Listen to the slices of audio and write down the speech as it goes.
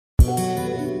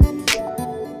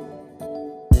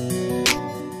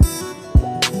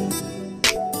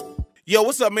Yo,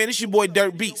 what's up, man? It's your boy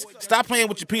Dirt Beats. Stop playing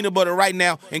with your peanut butter right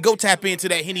now and go tap into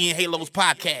that Henny and Halos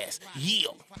podcast. Yeah.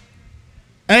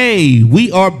 Hey, we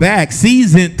are back.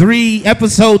 Season 3,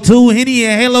 episode 2. Henny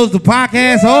and Halos, the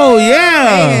podcast. Oh,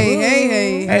 yeah.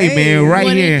 Hey, man, right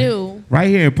What here. it do? Right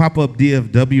here in Pop-Up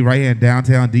DFW, right here in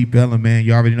downtown Deep Ellum, man.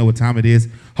 You already know what time it is.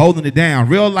 Holding it down.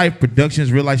 Real Life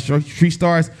Productions, Real Life Street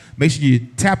Stars. Make sure you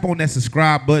tap on that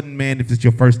subscribe button, man, if it's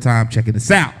your first time checking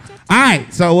us out. All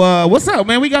right, so what's up,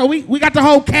 man? We got the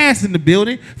whole cast in the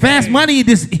building. Fast Money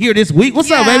this week. What's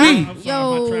up, baby? I'm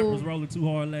sorry, my trap was rolling too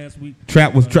hard last week.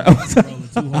 Trap was rolling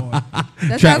too hard.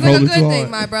 That Trap sounds like a rolling good too thing, hard.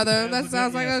 my brother. That Yeah,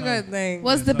 sounds like yeah, a good thing.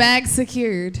 Was the bag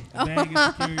secured? The bag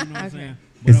is secure, you know what I'm saying?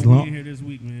 It's But I'm long. in here this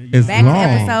week, man. It's Back long. to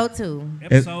episode 2.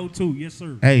 Episode 2, yes,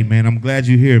 sir. Hey, man, I'm glad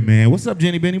you're here, man. What's up,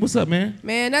 Jenny Benny? What's up, man?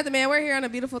 Man, nothing, man. We're here on a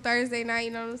beautiful Thursday night. You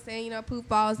know what I'm saying? You know, Poof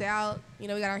Ball's out. You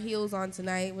know, we got our heels on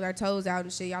tonight with our toes out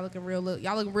and shit. Y'all looking real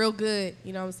good.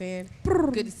 You know what I'm saying?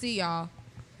 Good to see y'all.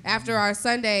 After our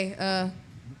Sunday,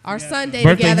 Sunday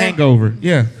Birthday together. hangover.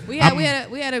 Yeah. We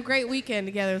had a great weekend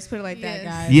together. Let's put it like that,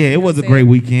 guys. Yeah, You it know was what a I'm great saying?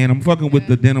 weekend. I'm fucking with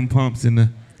the denim pumps and the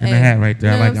hat right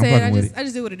there. You know I what like. I'm I'm saying? fucking with it. I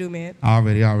just do what I do, man.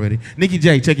 Already. Nikki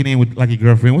J checking in with like your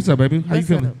girlfriend. What's up, baby? How you What's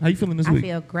feeling? up? How you feeling this I week?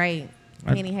 feel great.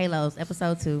 Henny Halos,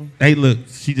 episode 2. Hey, look,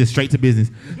 she just straight to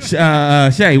business.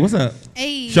 Shay, what's up?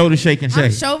 Hey, Shoulder shaking, Shay.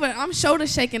 I'm shoulder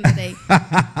shaking today.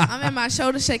 I'm in my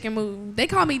shoulder shaking mood. They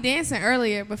called me dancing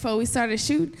earlier before we started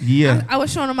shooting. Yeah. I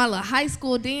was showing them my little high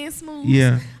school dance moves.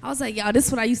 Yeah. I was like, y'all, this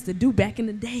is what I used to do back in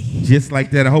the day. Just like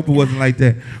that. I hope it wasn't like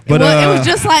that. But It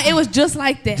was just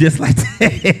like that. just like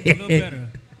A little that. better.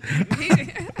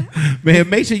 Man,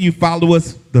 make sure you follow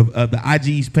us, the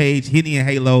IG's page, Henny and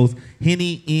Halos,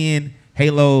 Henny in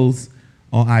Halos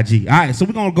on IG. All right, so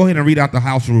we're going to go ahead and read out the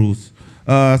house rules.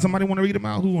 Somebody want to read them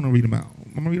out? Who want to read them out?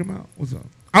 I'm going to read them out. What's up?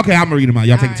 Okay, I'm going to read them out.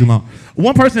 Y'all taking too long.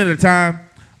 One person at a time.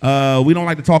 We don't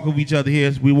like to talk over each other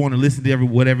here. We want to listen to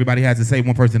what everybody has to say,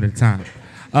 one person at a time.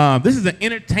 This is an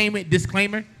entertainment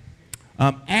disclaimer.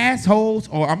 Opinions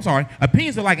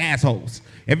are like assholes.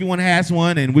 Everyone has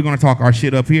one, and we're going to talk our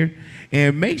shit up here.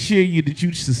 And make sure that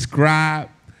you subscribe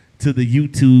to the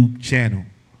YouTube channel.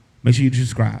 Make sure you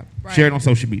subscribe. Right. Share it on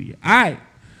social media. All right.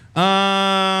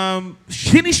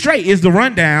 Henny Straight is the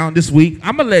rundown this week.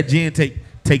 I'm going to let Jen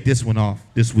take this one off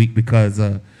this week because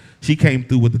she came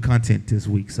through with the content this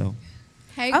week. So,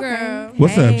 Hey, Okay. girl.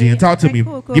 what's up, Jen? Talk to Okay, me.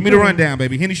 cool, Give me the cool. rundown,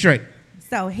 baby. Henny Straight.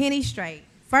 So, Henny Straight.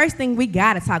 First thing we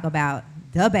got to talk about,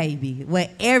 the baby. What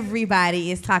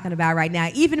everybody is talking about right now.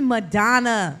 Even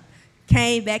Madonna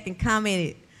came back and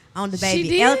commented on the baby.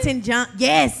 did? Elton John.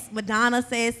 Yes, Madonna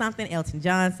said something. Elton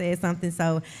John said something.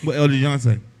 So, What Elton John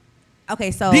say?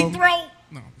 okay, so Deep throat.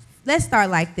 No. let's start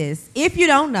like this. If you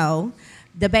don't know,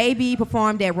 the baby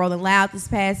performed at Rolling Loud this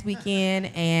past weekend,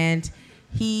 and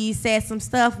he said some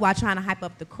stuff while trying to hype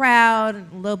up the crowd,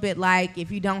 a little bit like,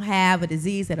 if you don't have a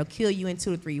disease that'll kill you in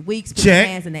 2 to 3 weeks, put Check. your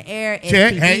hands in the air,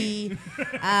 Check. STD.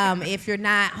 If you're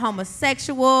not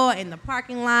homosexual in the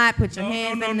parking lot, put your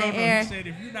hands in the air. He said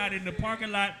if you're not in the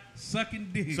parking lot sucking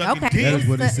dick. Sucking Okay, dick. That's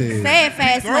what it said. Say it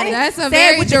fast money. That's a Say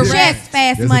very it with your direct- chest,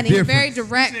 fast There's a money. difference. Very He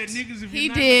direct. said niggas, if He you're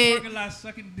not did. in the parking lot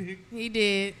sucking dick, He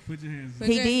did. put your hands up.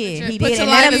 He your- did. put He your did. And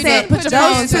lighters that upset up, put your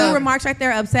those phones two up. remarks right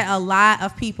there upset a lot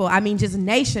of people. I mean, just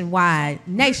nationwide.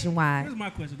 Nationwide. Here's my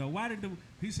question though. Why did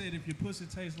he said if your pussy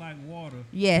tastes like water?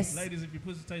 Yes. Ladies, if your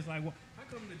pussy tastes like water, how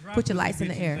come the dry Put your pussy lights in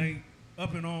the bitches air. ain't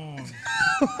up and on?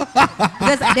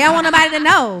 Because they don't want nobody to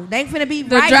know. They ain't finna be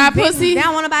The right dry and bitten. pussy? They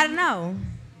don't want nobody to know.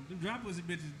 The dry pussy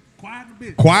bitches quiet a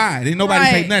bit. Quiet. Ain't nobody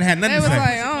say Right. nothing. Had nothing They to was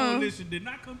say. like, Coalition did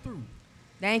not come through.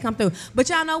 They ain't come through. But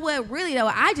y'all know what? Really,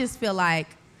 though, I just feel like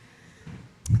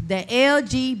the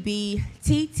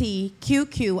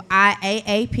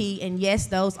LGBTQQIAAP, and yes,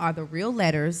 those are the real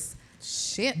letters,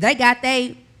 Shit. they got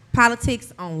they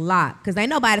politics on lock. Because ain't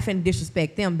nobody finna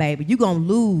disrespect them, baby. You gonna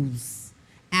lose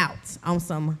out on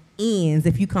some ends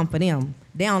if you come for them.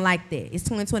 They don't like that. It's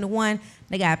 2021.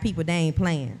 They got people they ain't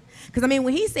playing. Because, I mean,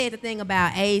 when he said the thing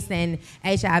about AIDS and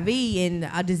HIV and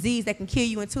a disease that can kill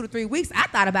you in 2 to 3 weeks, I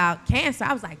thought about cancer.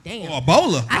 I was like, damn. Oh,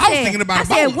 Ebola. I was thinking about I Ebola.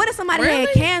 said, what if somebody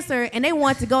had cancer and they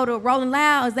want to go to Rolling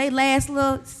Loud as they last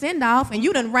little send-off and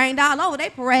you done rained all over their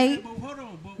parade? But hold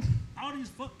on, but all these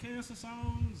fuck cancer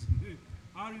songs,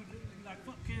 all these like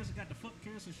fuck cancer got the fuck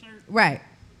cancer shirt. Right.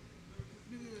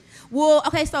 Well,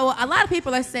 okay, so a lot of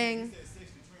people are saying...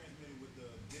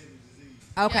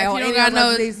 Okay, Yeah, oh, if you any don't got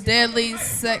other no disease? deadly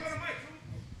sex.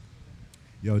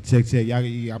 Yo, check. Y'all,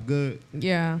 I'm good.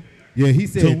 Yeah. Yeah, he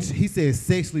said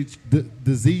sexually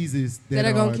diseases that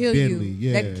are gonna kill you. deadly.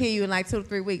 Yeah. That can kill you in like 2 to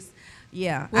 3 weeks.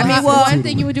 Yeah. Well, I mean, one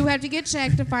thing you do have to get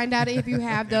checked to find out if you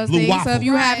have those Blue things. So waffle. if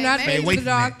you have Right, not maybe been wait to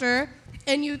the from that. doctor,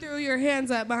 and you threw your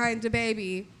hands up behind the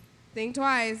baby, think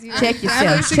twice. You know? Check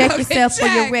yourself. should Check go get yourself before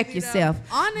you checked, wreck you know? yourself.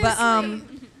 Honestly,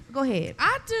 But go ahead.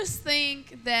 I just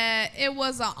think that it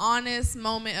was an honest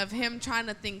moment of him trying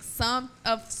to think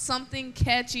of something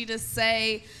catchy to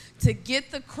say to get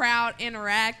the crowd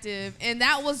interactive, and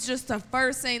that was just the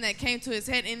first thing that came to his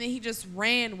head, and then he just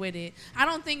ran with it. I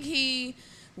don't think he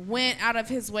went out of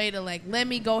his way to like, let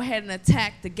me go ahead and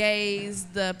attack the gays,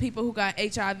 the people who got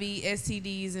HIV,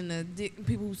 STDs, and the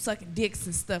people who sucking dicks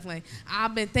and stuff. Like,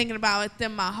 I've been thinking about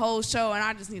them my whole show, and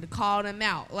I just need to call them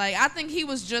out. Like, I think he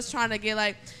was just trying to get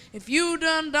like, if you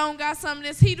don't got some of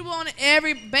this, he wanted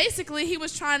basically he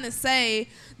was trying to say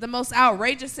the most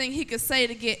outrageous thing he could say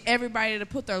to get everybody to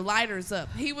put their lighters up.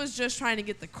 He was just trying to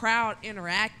get the crowd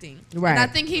interacting. Right. And I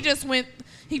think he just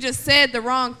said the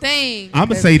wrong thing. I'm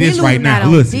gonna say this He right losing out now.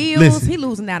 on Listen, deals. listen. He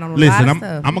losing out on a Listen, lot of I'm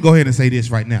stuff. gonna go ahead and say this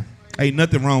right now. Ain't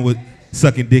nothing wrong with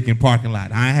sucking dick in parking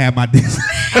lot. I ain't have my dick.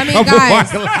 I mean,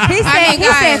 guys, He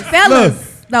said fellas. Look.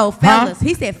 No, fellas.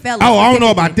 He said fellas. Oh, I don't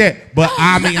know about that, but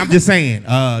I mean, I'm just saying.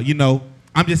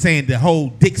 I'm just saying the whole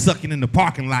dick sucking in the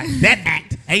parking lot. That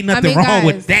act ain't nothing wrong guys,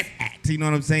 with that act. You know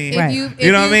what I'm saying? Right.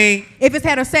 You know what I mean? If it's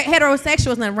heterosexual,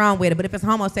 there's nothing wrong with it. But if it's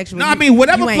homosexual, No, I mean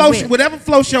whatever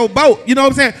floats your boat. You know what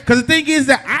I'm saying? Because the thing is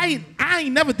that I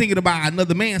ain't never thinking about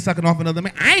another man sucking off another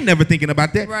man. I ain't never thinking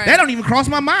about that. Right. That don't even cross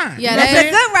my mind. Yeah, You know what I'm That's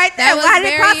saying? good right there. That was Why did it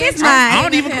very cross his interesting. mind?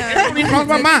 I don't even cross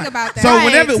my Think mind. about that. So Right,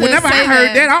 whenever to I say heard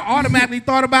that. that, I automatically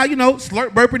thought about slurp,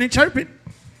 burping, and chirping.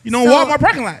 Walmart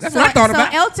parking lot. That's what I thought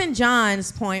about. So Elton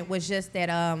John's point was just that,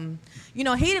 he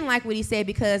didn't like what he said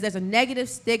because there's a negative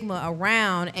stigma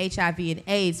around HIV and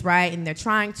AIDS, right? And they're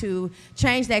trying to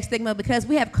change that stigma because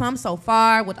we have come so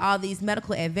far with all these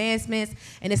medical advancements,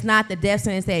 and it's not the death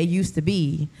sentence that it used to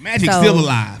be. Magic's So- still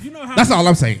alive. You know how That's many- all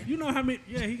I'm saying. You know how many?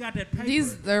 Yeah, he got that paper.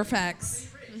 They're facts.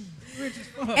 Rich as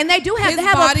fuck. And they do have His they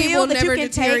have a body pill will that you never can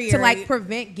take to like deteriorate.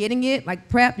 prevent getting it, like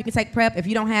PrEP. You can take PrEP if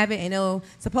you don't have it, and it'll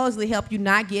supposedly help you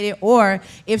not get it. Or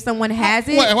if someone has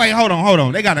it, Wait, hold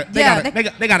on. They got Yeah,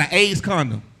 an AIDS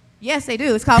condom. yes, they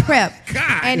do. It's called PrEP.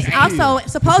 God And damn. also,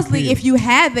 supposedly, It's a if you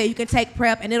have it, you can take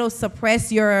PrEP, and it'll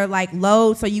suppress your like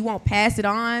load, so you won't pass it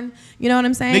on. You know what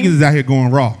I'm saying? Niggas is out here going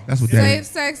raw. That's what that Safe is.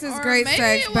 sex is Or great maybe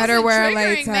sex. it Better wasn't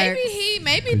wear triggering. latex.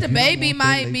 Maybe the You don't baby want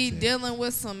might that be latex. dealing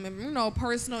with some,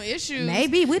 personal issues.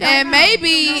 Maybe, we don't And know. maybe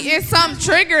it's something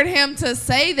triggered him to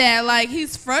say that, like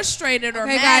he's frustrated or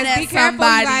Okay, mad guys, at be careful, you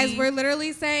somebody. guys. We're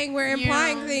literally saying we're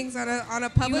implying Yeah. things on a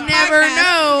public You never podcast.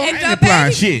 know. And I ain't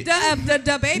implying shit.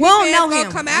 The baby We don't fans know gonna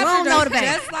him. come We after don't know us, the baby.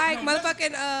 just like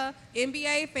motherfucking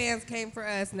NBA fans came for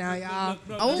us now, y'all.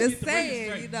 Oh. Just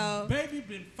saying, you know. Baby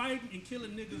been fighting and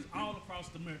killing niggas all across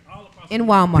In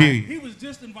America. Walmart, Period. He was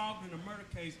just involved in a murder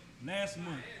case last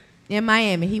month. in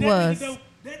Miami, he That was.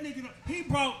 That nigga, he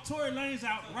brought Tory Lanez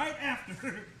out right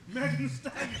after Megan Thee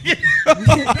Stallion. That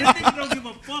nigga don't give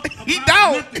a fuck about He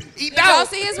don't. nothing. He Did y'all don't.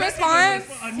 see his response?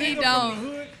 A nigga He from don't. the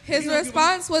hood, His he don't give a-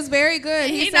 response was very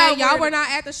good. He He not said, "Y'all worried- were not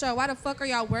at the show. Why the fuck are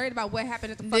y'all worried about what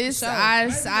happened at the fucking This show?"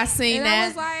 I seen And that. I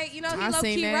was like, he I low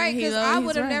seen key that. right, He because low- I he's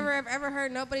would have right. never have ever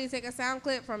heard nobody take a sound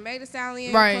clip from Meg Thee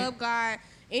Stallion, Right. Club God,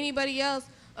 anybody else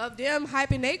of them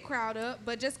hyping their crowd up.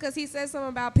 But just because he said something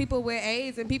about people with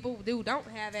AIDS and people who don't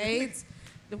have AIDS,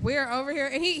 we're over here.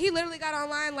 And he literally got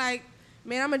online like,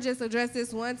 man, I'm going to just address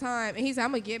this one time. And he said,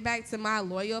 I'm going to get back to my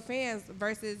loyal fans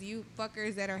versus you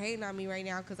fuckers that are hating on me right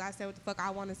now because I said what the fuck I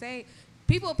want to say.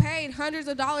 People paid hundreds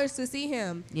of dollars to see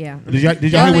him. Yeah, Did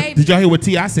y'all hear what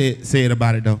T.I. said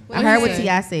about it though? I heard what he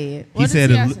T.I. said. He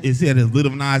said if Lil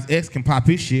Nas X can pop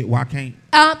his shit, why can't?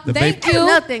 The Thank baby- you.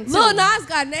 Another thing, too. Lil Nas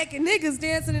got naked niggas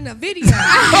dancing in a video.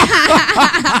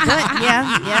 But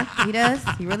yeah, he does.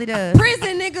 He really does.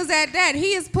 Prison niggas at that.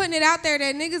 He is putting it out there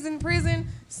that niggas in prison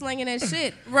slinging that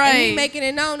shit. Right. And he making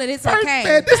it known that it's Man,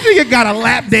 okay. this nigga got a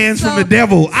lap dance from the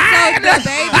devil. So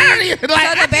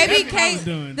the baby done.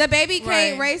 can't. The baby can't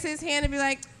Right. raise his hand and be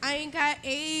like, I ain't got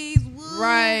AIDS. Woo,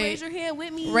 Right. Raise your hand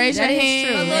with me. Raise your That is hand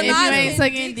true. But if Lil you Nas ain't can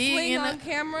sucking dick dick. swing in on the-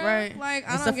 camera. Right. Like,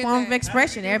 I It's don't a get form that. of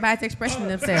expression. Everybody's expressing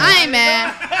themselves. I ain't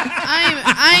mad.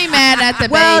 I ain't mad at the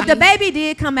Well, baby. the baby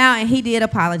did come out and he did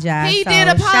apologize. He so did shout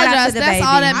out to apologize. the That's baby.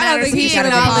 all that I don't matters. think he He should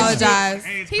have acknowledged it.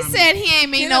 apologized. He said he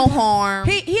ain't mean no harm.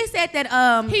 He said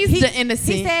that He's he, the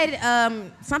innocent. He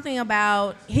said something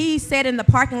about he said in the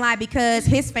parking lot because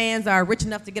his fans are rich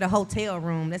enough to get a hotel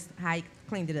room. That's how he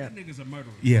cleaned it up. That nigga's a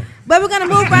murderer. Yeah. But we're gonna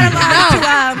move right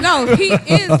along to No, he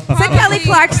is probably, Kelly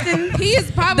Clarkson. He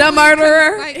is probably The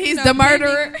murderer. like, He's the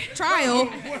murderer. pending Trial.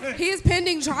 He is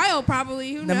pending trial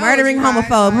probably. Who the knows, murdering you guys?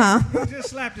 homophobe, huh? He just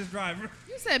slapped his driver.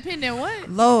 You said pending what?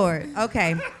 Lord.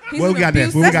 Okay. He's What an we got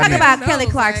next? abuser. What we Let's got talk next? about Kelly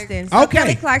Like, Clarkson. So Okay.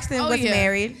 Kelly Clarkson Oh, was yeah.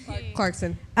 married.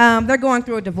 Clarkson. They're going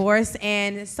through a divorce,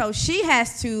 and so she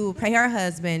has to pay her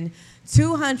husband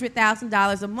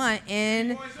 $200,000 a month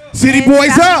in City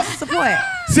Boys spousal up. support.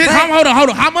 Hold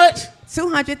on. How much?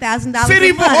 $200,000. City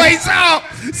a month. Boys up.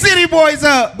 City Boys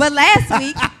up. But last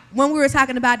week, when we were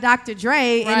talking about Dr.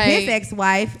 Dre and his Right.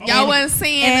 ex-wife, Y'all and- wasn't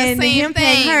seeing and the same him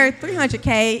paying thing. her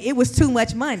 $300K, it was too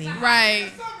much money. Right.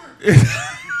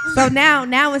 So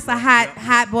now it's a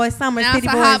hot boy summer. Now City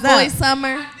it's a Boys hot boy up.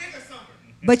 summer.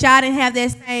 But y'all didn't have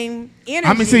that same energy.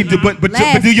 I mean, see, but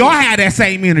last do y'all week. have that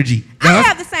same energy? I Huh?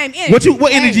 have the same energy.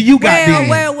 What energy you got then?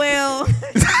 Well.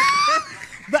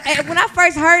 But when I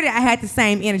first heard it, I had the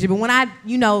same energy. But when I,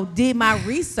 did my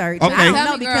research, Okay. I don't Tell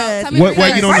know me, girl. because Tell me What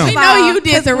you don't First know? we know you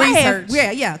did 'cause the when I had-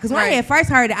 research. Yeah. Because when I Right. had first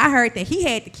heard it, I heard that he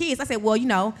had the kids. I said, well, this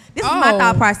is my Oh.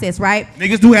 thought process, right?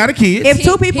 Niggas do have a kid. If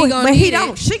two people, gonna but he need it.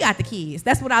 don't. She got the kids.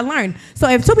 That's what I learned. So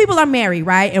if two people are married,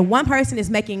 right, and one person is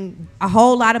making a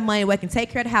whole lot of money where they can take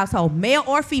care of the household, male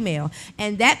or female,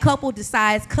 and that couple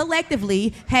decides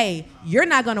collectively, hey, you're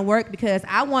not going to work because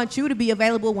I want you to be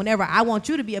available whenever I want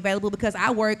you to be available because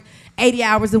I work 80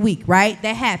 hours a week, right?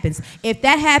 That happens. If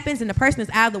that happens and the person is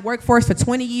out of the workforce for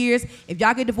 20 years, if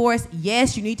y'all get divorced,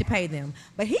 yes, you need to pay them.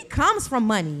 But he comes from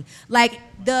money. Like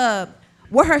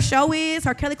what her show is,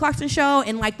 her Kelly Clarkson show,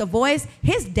 and like The Voice,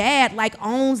 his dad like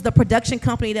owns the production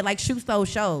company that like shoots those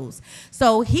shows.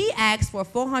 So he asked for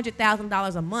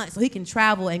 $400,000 a month so he can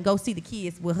travel and go see the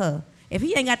kids with her. If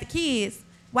he ain't got the kids,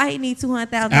 why he need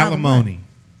 $200,000? Alimony.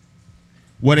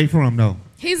 Where they from though?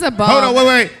 He's a bum. Hold on,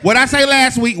 wait. What I say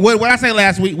last week? What I say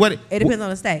last week? What? It depends on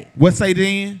the state. What say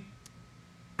then?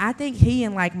 I think he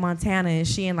in like Montana and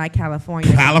she in like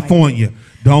California. California.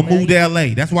 Don't Well, move to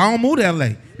LA. That's why I don't move to LA.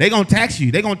 They gonna tax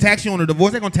you. They gonna tax you on the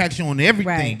divorce. They gonna tax you on everything.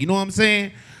 Right. You know what I'm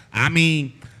saying? I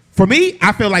mean, for me,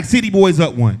 I feel like City Boys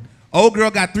up one. Old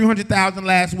girl got $300,000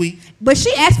 last week. But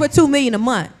she asked for $2 million a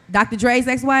month. Dr. Dre's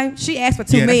ex-wife, she asked for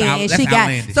 $2 Yeah, million, that's and out- she that's got.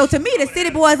 outlandish. So to me, the City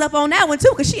Boys up on that one too,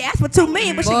 because she asked for $2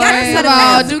 million, but she Boy. got First of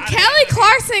 $200,000. all, do Kelly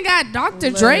Clarkson got Dr.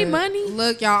 Dre money?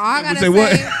 Look, y'all, all I gotta say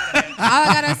what? all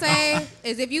I gotta say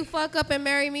is if you fuck up and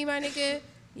marry me, my nigga,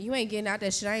 you ain't getting out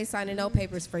that shit. I ain't signing no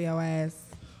papers for your ass.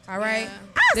 All right?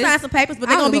 I'll sign some papers, but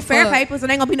I they're don't gonna be give a fair fuck. papers,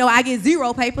 and ain't gonna be no I get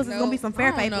zero papers. It's gonna be some fair I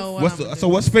don't papers. know what I'm So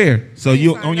what's fair? So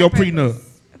you sign on no your papers. prenup?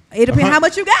 It depends how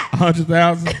much you got.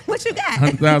 100,000. What you got?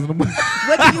 100,000 a month.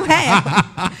 What do you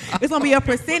have? It's gonna be a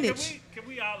percentage. Can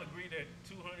we all agree that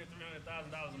 $200,000,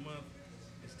 $300,000 a month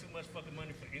is too much fucking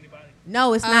money for anybody?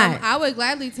 No, it's not. I would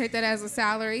gladly take that as a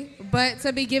salary, but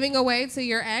to be giving away to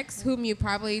your ex, whom you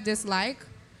probably dislike,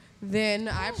 then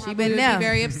I probably been would there. be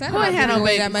very upset Who about ain't had giving no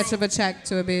away that babies? much of a check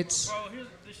to a bitch. Bro, here's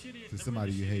the shitty. To the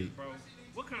somebody really you shit hate. is, bro.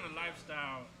 What kind of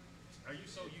lifestyle are you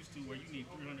so used to where you need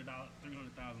 $300,000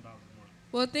 a month?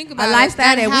 Well, think about A it.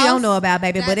 lifestyle that we house- don't know about,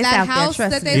 baby, but it's that out there. house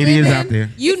Trust that me. they It live is in, out there.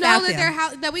 You It's know out that there. their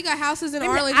house that we got houses in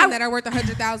Let me- Arlington I- that are worth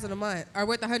 $100,000 a month, or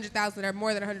worth $100,000, or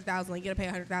more than $100,000. You gotta pay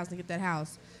 $100,000 to get that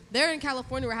house. They're in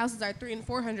California where houses are $300,000 and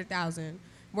 $400,000,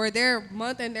 where their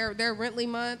month and their rently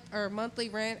month or monthly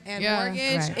rent and Yeah,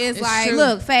 mortgage right. is It's like true.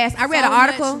 Look, fast. I read So an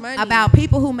article much money. about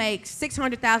people who make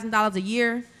 $600,000 a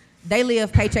year. They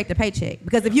live paycheck to paycheck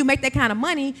because if you make that kind of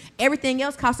money, everything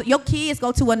else costs. Your kids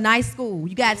go to a nice school.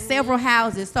 You got several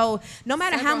houses, so no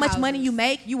matter how Several much money houses. you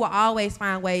make, you will always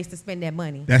find ways to spend that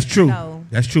money. That's true. So-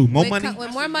 That's true. More With money,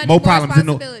 with more money, more more problems.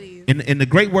 responsibilities. In the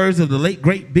great words of the late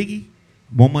great Biggie,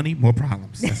 more money, more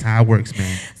problems. That's how it works,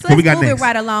 man. So What we let's got move next? it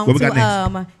right along What we got to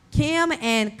next? Kim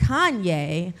and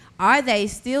Kanye. Are they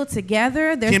still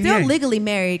together? They're Kim still Ye. legally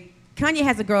married. Kanye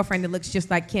has a girlfriend that looks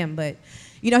just like Kim, but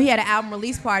he had an album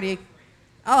release party.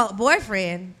 Oh,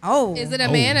 boyfriend. Oh, Is it a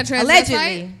Oh. man, a transvestite?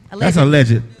 allegedly? That's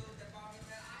alleged.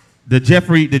 The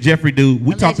Jeffrey dude.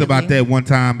 We talked about Allegedly. that one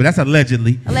time, but that's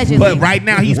allegedly. Allegedly. But right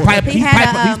now he's piping. He He's had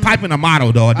piping. a, He's piping a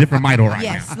model though, a different model right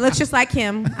Yes, now. looks just like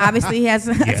Kim. Obviously, he has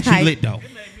a Yeah, she type. lit though.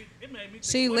 It made me think,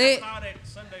 She what lit. happened to all that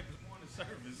Sunday morning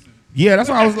service? Yeah, that's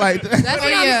why I was like. That's what Oh,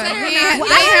 yeah. I'm saying. He now. had- Well,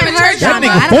 They I haven't haven't heard heard y'all. that nigga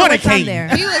I don't know what's on fornicating. there.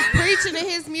 He was preaching in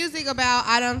his music about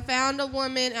I done found a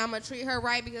woman, I'm gonna treat her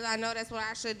right because I know that's what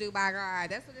I should do by God.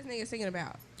 That's what this nigga's singing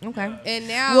about. Okay. And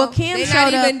now Well, Kim they're showed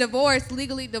not up- even divorced,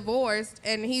 legally divorced,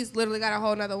 and he's literally got a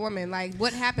whole nother woman. Like,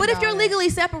 what happened? But to if you're all that? legally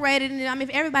separated, and I mean,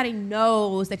 if everybody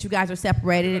knows that you guys are In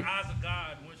separated, the eyes of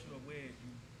God, once you're wed,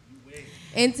 you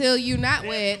wed. until you not Yeah,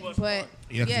 wed, do us but part.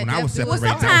 Yeah, 'cause when I was death do well, us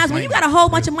separated, part. sometimes when you got a whole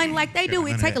bunch of money like they Yeah, do, none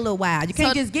it of take that. a little while. You can't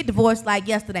So- just get divorced like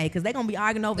yesterday because they're gonna be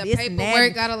arguing over The this and that.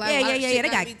 paperwork got a lot. Yeah, of yeah. shit They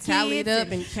gotta got be tallied kids up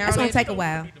and and that's gonna counted. take a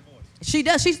while. She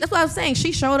does. That's what I was saying.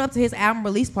 She showed up to his album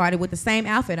release party with the same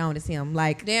outfit on as him.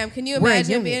 Like, Damn, can you we're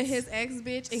imagine being units. his ex bitch and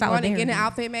going to Solidarity. get an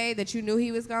outfit made that you knew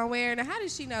he was gonna wear? Now, how did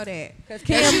she know that? Because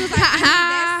Kim- she was like, I need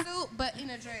that suit, but in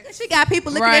a dress. She got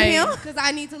people looking Right. at him. Because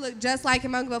I need to look just like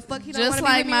him. I don't give a fuck. He don't Just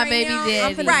wanna like be my with me baby right now. daddy.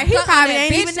 I'm finna Right. He fuck on probably that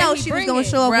ain't bitch even that know he she was bringing. gonna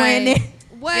show up wearing Right. that.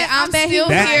 What? Yeah, I I'm bet he still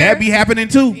was here. That be happening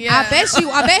too. Yeah. I bet he She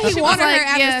was wanted her like,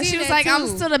 after yeah, seeing she was that like, I'm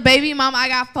too. still the baby mama. I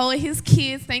got 4 of his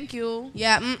kids. Thank you.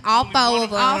 Yeah, all 4 of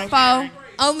them. All 4.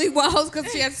 Only one host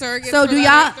because she had surrogates. So for do the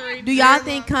other 3. y'all Very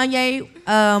think long.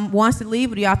 Kanye wants to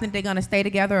leave, or do y'all think they're gonna stay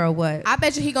together, or what? I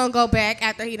bet you he gonna go back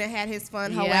after he done had his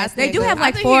fun whole Yeah, ass. They do nigga. have I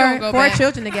like think he gonna go four back.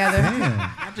 children together.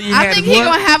 After you I had think his he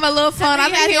what? gonna have a little fun. I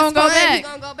After think he had gonna his go fun, He back.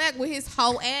 gonna go back with his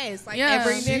whole ass, like Yeah.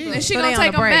 every nigga. And she So gonna they on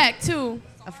take a him break. back too.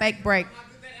 A fake break.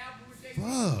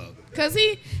 Fuck. Cause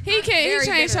he Very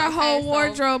changed bitter, her whole okay, so-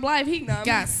 wardrobe life. He No,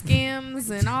 got skims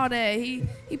and all that. He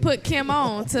put Kim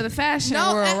on to the fashion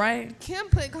world, right? Kim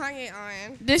put Kanye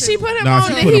on. Did she put him No, on?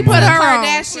 she Did put he him put on. her on?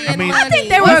 Kardashian I mean- money. I think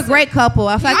they were a great couple.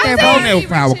 I feel like they're think- both. They were a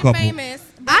power couple.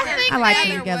 I like think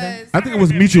them together. I think it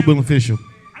was mutual beneficial.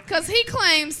 Cause he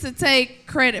claims to take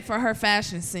credit for her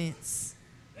fashion sense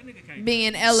That nigga can't.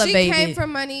 being She elevated. came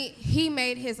from money. He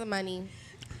made his money.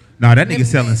 Nah, that nigga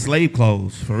selling slave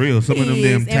clothes for real. Some of them He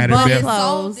damn is, and tattered bum belts. clothes.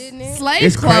 Sold, didn't it? Slave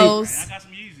It's crazy. clothes. I got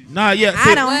some Yeezys. Nah, yeah.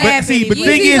 I don't have see, any but the Yeezys.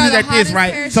 thing Yeezys is are the that this hottest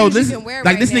right. pair of So shoes this you can wear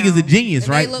like this right nigga's a now. genius,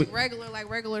 And right? They look But regular, like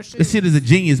regular shoes. this shit is a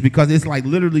genius because it's like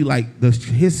literally like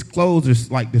his clothes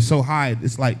are like they're so high.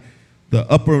 It's like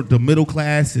the middle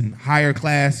class and higher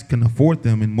class can afford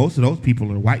them, and most of those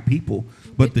people are white people.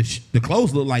 But the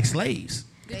clothes look like slaves.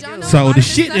 Did y'all know a So lot the of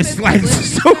this shit stuff is like publicity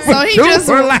super So he just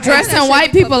duper like. dressing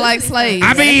white people like slaves.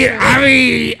 I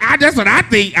mean, that's what I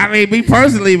think. I mean, me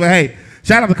personally, but hey,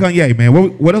 shout out to Kanye, man.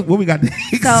 What else? What we got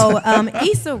next? So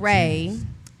Issa Rae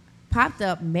popped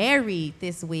up married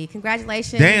this week.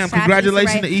 Congratulations. Damn, Shout out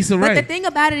congratulations to Issa Rae. But the thing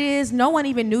about it is no one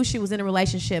even knew she was in a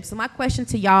relationship. So my question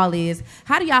to y'all is,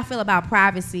 how do y'all feel about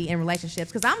privacy in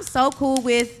relationships? Because I'm so cool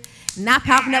with not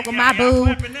popping up with my boo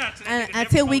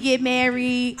until we get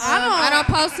married. I don't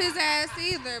post his ass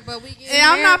either, but we get.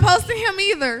 Yeah, I'm not posting him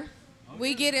either.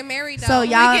 We getting married though. So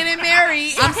y'all- We getting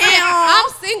married. I'm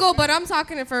single, but I'm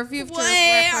talking for future Well,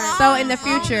 reference. So in the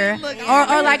future, look,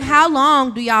 or like how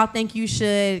long do y'all think you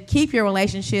should keep your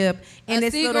relationship in A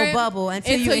this little secret bubble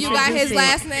until you got introduce his it?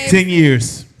 last name. 10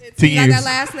 years. 10 You got years. that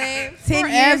last name. 10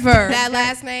 years. Forever. That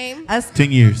last name.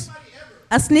 10 years.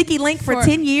 A sneaky link for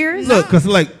 10 years? Look, cause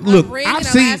look, ring I've and a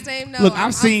seen, last name? No, look, I'm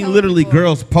I've seen telling literally people.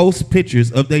 girls post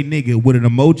pictures of their nigga with an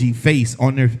emoji face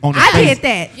on their I face. did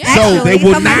that. Yeah. So Actually, they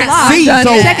will from my not blog. see. Check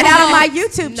So it out on my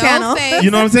YouTube No channel. face. you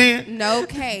know what I'm saying? No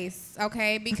case,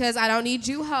 okay? Because I don't need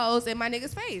you hoes in my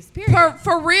nigga's face. Period.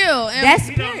 For real. And That's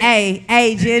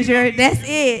hey Ginger. That's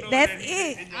it. That's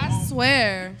it. I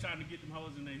swear. Trying to get them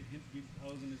hoes in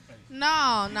his face.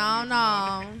 No.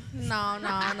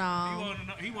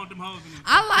 He want them hoes in his face.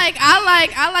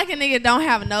 I like a nigga don't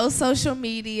have no social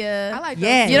media. I like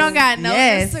Yes. You don't got no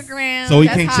Yes. Instagram. So he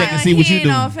That's can't check and hot. see what He you ain't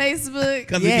doing. on Facebook.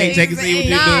 Cause Yes. he can't check and see what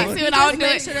you're Nah, doing. see what I'm Just make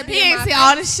doing. sure to be He in ain't my see all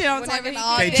the face shit I'm whenever talking he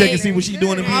all Can't day. check and see what she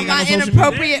doing if he All ain't got my no social media.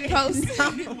 inappropriate posts.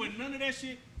 Nigga with none of that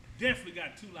shit definitely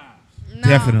got 2 lives. No.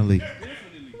 Definitely.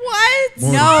 What?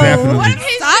 More No. definitely. What if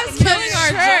he's Stop killing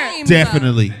our dreams.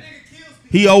 Definitely.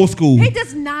 He old school. He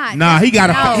does not. Nah, he got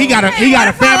a No. he got a Hey, what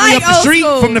if I family like up the old street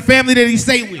school? from the family that he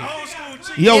stay with. Old school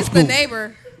chick. He old It's school. the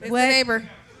neighbor. It's What? the neighbor.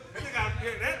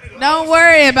 Don't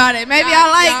worry about it. Maybe Y'all-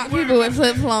 I like people with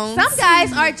flip phones. Some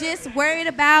guys are just worried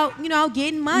about,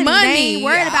 getting money. They ain't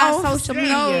worried about social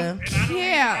media.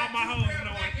 Yeah. All my hoes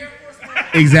know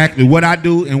it. Exactly what I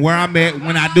do and where I'm at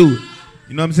when I do it.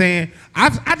 You know what I'm saying?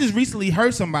 I just recently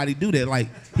heard somebody do that. Like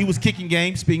he was kicking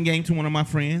game, spitting game to one of my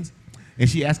friends, and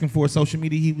she asked him for social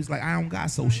media. He was like, I don't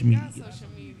got social media.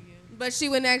 But she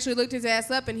went and actually looked his ass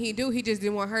up, and he just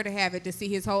didn't want her to have it to see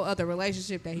his whole other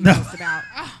relationship that he No. posts about.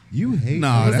 You hate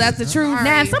Nah, Was that's- that the truth?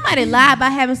 Now, if somebody lied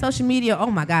about having social media, oh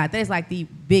my God, that's like the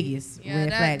biggest Yeah,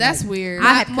 red that- flag. that's Like, weird.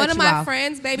 I had to One cut of you my off.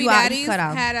 friends, baby You out, you daddies, cut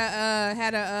off.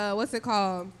 had a what's it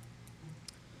called?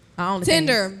 On OnlyFans.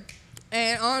 Tinder,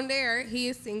 and on there he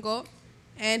is single,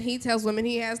 and he tells women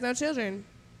he has no children,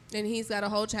 and he's got a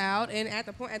whole child, and at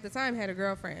the time had a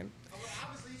girlfriend.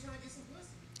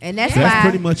 And that's That's why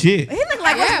pretty much it. he looked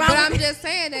like Yeah, what's but wrong I'm with just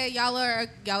saying that y'all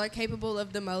are capable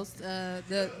of the most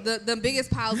the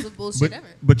biggest piles of bullshit But, ever.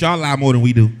 but y'all lie more than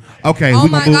we do. Okay, Oh we're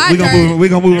my gonna move. God, We're gonna Dre. move. We're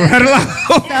gonna move right along.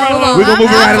 We're gonna move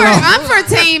right along. I'm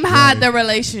for team hide the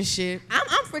relationship.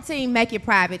 I'm for team make it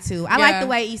private too. I like the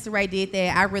way Issa Rae did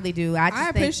that. I really do. I just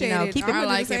think, appreciate it. keep I it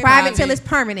like it. private till it's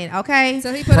permanent, okay?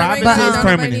 So he put Private a ring till on it's it.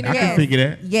 permanent. I can figure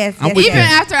that. Yes, I'm yes, with Even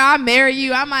that. after I marry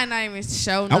you, I might not even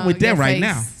show no I'm with that your right face.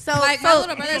 now. So, Like, my so,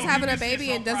 little brother's having a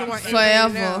baby and doesn't want Forever.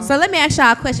 anybody to know. so let me ask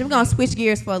y'all a question. We're gonna switch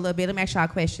gears for a little bit. Let me ask y'all a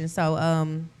question. So,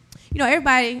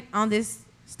 everybody on this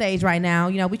stage right now,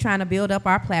 we trying to build up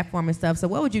our platform and stuff. So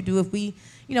what would you do if we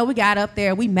got up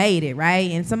there, we made it, right?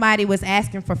 And somebody was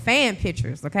asking for fan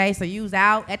pictures, okay? So you was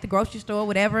out at the grocery store,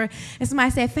 whatever, and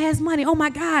somebody said, Fast Money, oh my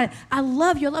God, I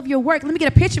love your work. Let me get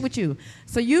a picture with you.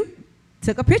 So you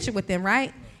took a picture with them,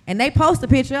 right? And they post a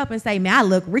picture up and say, man, I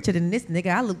look richer than this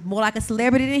nigga. I look more like a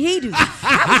celebrity than he do.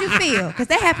 How would you feel? Because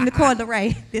that happened to Coi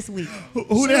Leray this week. Who She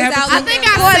was out I think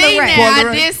I seen Coi Leray. that. Coi I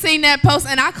Leray. did see that post,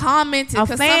 and I commented A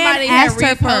because fan somebody had asked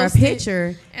her for a reposted.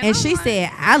 picture, and I'm she like-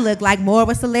 said, I look like more of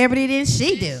a celebrity than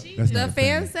she do. That's The not a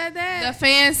fan. fan said The that?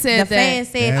 fan said The fan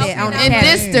that. said That's that on the not And a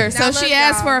camera. dissed her. So Now she look,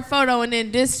 asked y'all. for a photo and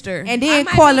then dissed her. And then I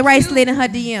might Coi be Leray cute. slid in her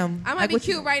DM. I might Like, be what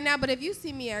you- cute right now, but if you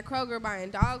see me at Kroger buying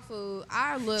dog food,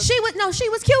 I look. She was cute though.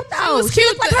 She was cute,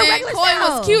 looked like her and regular Coi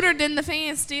self. was cuter than the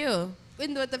fan still.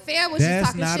 But the fan was just That's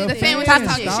talking not shit. a The fan was fan. just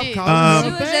talking Stop shit. calling her She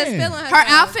a was just fan. feeling Her herself.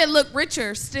 outfit looked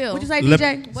richer still. What'd you say, Lip-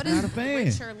 DJ? What Not is a fan.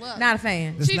 richer look? Not a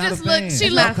fan. That's She not a just fan. looked- she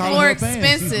Stop looked calling more her a fan. She's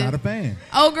expensive. not a fan.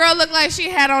 Old girl looked like she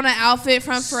had on an outfit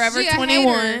from Forever She a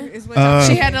 21. hater, is what y'all She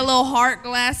saying. had the little heart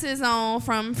glasses on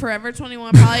from Forever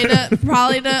 21.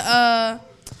 Probably the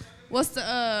what's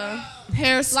the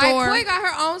hair store Like, Koi got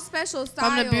her own special style.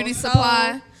 from the beauty so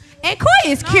supply. And Coi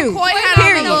is cute. Coi had Koi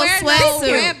on a gonna little wear those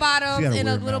sweatsuit. red She bottoms had a and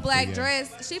a weird little mouth, black yeah.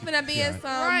 dress. She finna be in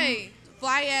some Right.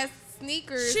 fly ass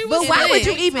sneakers. She was But why lit. would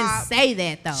you even Top. say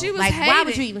that though? She was like, why would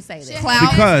hated. you even say that?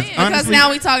 Clout. Because, Because honestly- now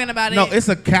we talking about it. No, it's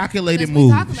a calculated Because we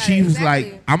move. talk about She it, was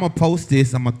exactly. like, I'm going to post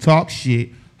this. I'm going to talk shit.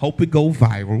 Hope it go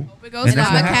viral. it goes And And that's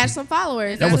I'm what gonna catch happened. some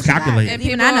followers. That was That's what she calculated. And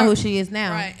Even people I know are- who she is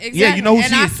now. Right, exactly. Yeah, you know who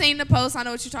and she I is. seen the post. I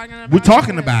know what you're talking about. We're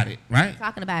talking about it, right?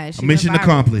 Talking about it. She Mission went viral.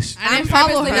 accomplished. I I'm didn't follow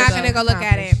purposely her. not though. gonna go look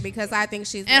at it because I think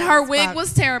she's And nice her as wig fuck.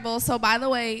 was terrible. So by the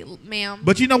way, ma'am,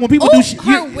 But you know, when people Ooh, do shit.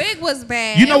 her wig was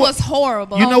bad. You know it what- was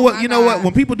horrible. You know Oh what? my You know what? God.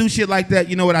 When people do shit like that,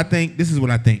 you know what I think? This is what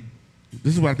I think.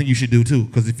 This is what I think you should do too.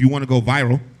 Because if you want to go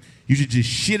viral, you should just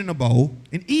shit in a bowl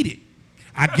and eat it.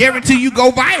 I guarantee you go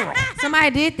viral. Somebody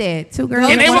did that. Two girls.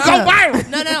 And they and will one go cup.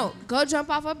 viral. No. Go jump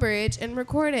off a bridge and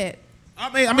record it.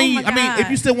 I mean, my God. if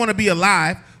you still want to be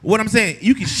alive, what I'm saying,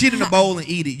 you can shit in a bowl and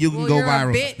eat it. You can Well, go you're a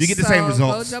viral. bitch, You get the same so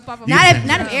results. go jump off a You get Not the if, same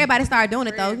not if results. everybody started doing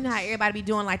it though. You know how everybody be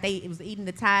doing like they was eating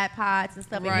the Tide Pods and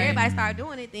stuff. If Right. everybody started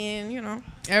doing it, then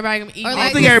Everybody gonna eat. Or I like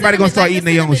don't think the everybody gonna cinnamon- start like eating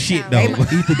the their own cinnamon shit challenge.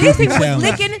 though. Eat the These Disney people was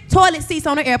challenge. licking toilet seats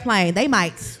on the airplane.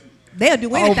 They'll do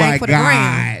Oh anything my for the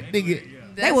gram. god, nigga.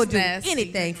 They will do nasty.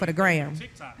 anything for the gram.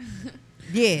 TikTok.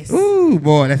 Yes. Ooh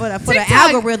boy, that's For the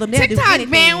algorithm, they'll do TikTok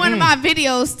anything. banned one of my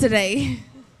videos today.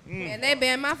 And they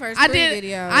banned my first I three did.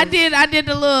 videos. I did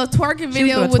the little twerking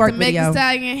video doing a with twerk the Megan video.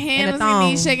 Stallion hand And a on his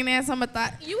knees, thong. shaking ass on my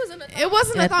thigh. You was in the It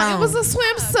wasn't And a a thong. It was a thong.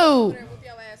 swimsuit. Whoop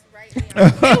your ass right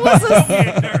now. It was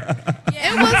a.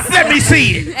 It was Let me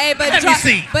see it. Hey, but Let me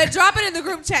see. but drop it in the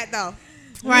group chat though.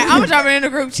 right. I'm gonna drop it in the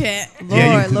group chat.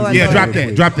 Lord, Lord, yeah,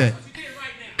 Lord. drop that.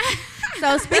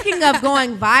 So speaking of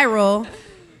going viral,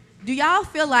 do y'all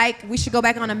feel like we should go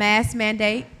back on a mask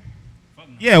mandate?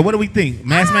 Yeah, what do we think?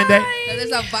 Mask mandate? So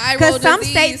there's a viral Because some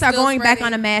disease states are still going back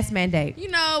spreading. on a mask mandate. You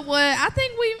know what? I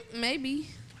think we maybe.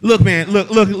 Look, man,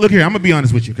 look here. I'm gonna be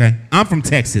honest with you, okay? I'm from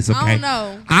Texas, okay? I don't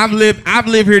know. I've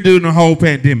lived here during the whole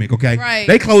pandemic, okay? Right.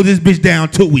 They closed this bitch down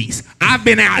 2 weeks. I've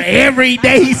been out every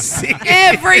day since.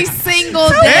 Every single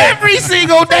day. Every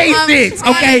single day I'm since,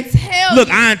 trying okay? to tell Look,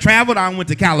 you. I traveled. I went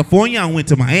to California. I went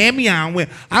to Miami. I went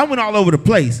all over the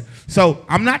place. So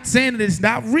I'm not saying that it's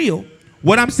not real.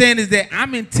 What I'm saying is that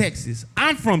I'm in Texas.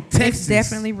 I'm from Texas. It's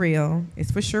definitely real. It's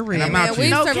for sure real. And I'm Man, out we,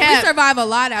 here. No we cap. survive a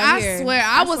lot out I here. swear,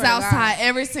 I was swear to God. outside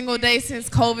every single day since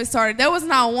COVID started. There was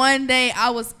not one day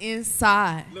I was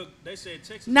inside. Look, they said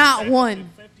Texas. Not is one.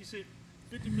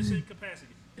 50% capacity.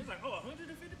 It's like, oh,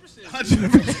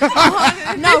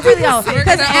 150%. No, really though. We're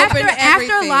Because gonna after open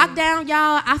everything. lockdown,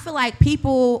 y'all, I feel like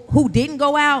people who didn't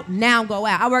go out now go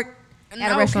out. I work at a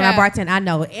No restaurant. I cap. bartend. I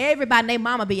know everybody and their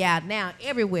mama be out now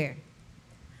everywhere.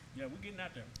 Yeah, we're getting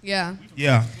out there. Yeah.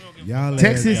 Yeah. Y'all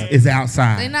Texas ass is They're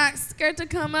outside. not scared to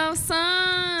come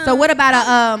outside. So what about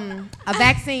a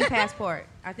vaccine passport?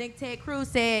 I think Ted Cruz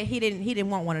said he didn't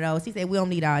want one of those. He said we don't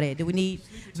need all that. Do we need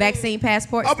vaccine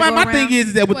passports? Oh, to go my around? thing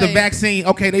is that with the Wait. vaccine,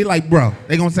 okay, they like, bro,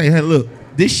 they gonna say, hey, look,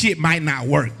 this shit might not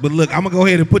work, but look, I'm gonna go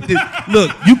ahead and put this.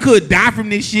 Look, you could die from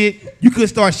this shit. You could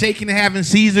start shaking and having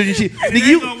seizures and shit.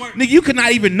 Nigga, you could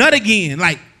not even nut again.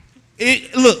 Like,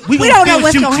 look, we We gonna don't still know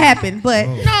what's shoot gonna you. happen, but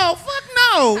no, fuck no.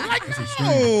 no. Like,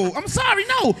 no. I'm sorry,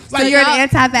 no. So Like, you're an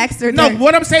anti-vaxxer? no, then?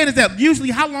 what I'm saying is that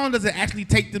usually how long does it actually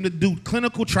take them to do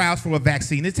clinical trials for a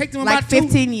vaccine? It takes them Like about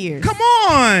 15 years. Come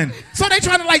on. So they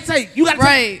trying to like say, you got to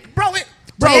Right. bro.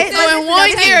 So in 1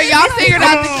 year, y'all figured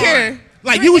out the cure.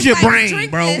 Like, use your It's like, brain,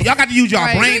 drink bro. this. Y'all got to use your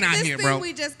Right. brain Drink out this here, thing bro.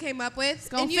 we just came up with.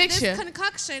 gonna and fix this you.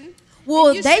 concoction. Well,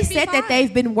 and you they should be said that fine.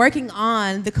 they've been working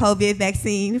on the COVID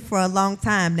vaccine for a long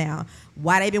time now.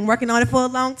 Why they've been working on it for a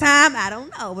long time, I don't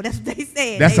know, but that's what they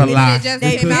said. That's They've a been- lie. It just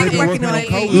They've came been out Because in working on it for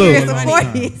 20. years Look. before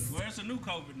Look. this. Well, it's a new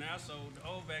COVID now, so the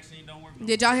old vaccine don't work.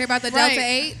 Did y'all hear about the Right. Delta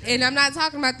 8? And I'm not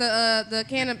talking about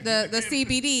the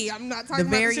CBD. I'm not talking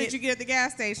about the variant. shit you get at the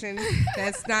gas station.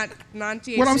 That's not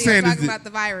non-THC. What I'm saying is talking that- about the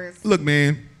virus. Look,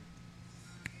 man,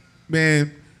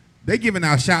 they giving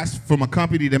out shots from a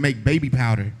company that make baby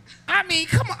powder. I mean,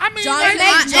 come on. I mean, Johnson like,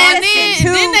 and And Johnson, then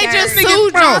too, they just guys.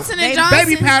 sued Bro, Johnson and Johnson.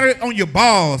 baby powder on your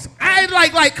balls. I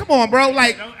like, come on, bro.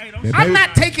 Like, That I'm baby-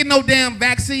 not taking no damn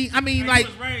vaccine. I mean, like,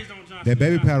 That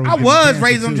baby powder. I give was cancer,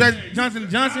 raised on too. Johnson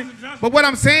 & Johnson, but what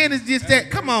I'm saying is just that,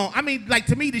 come on. I mean, like,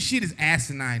 to me, this shit is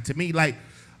asinine. To me, like,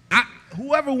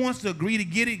 whoever wants to agree to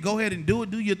get it, go ahead and do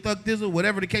it. Do your thug thizzle,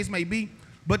 whatever the case may be.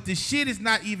 But the shit is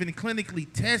not even clinically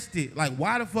tested. Like,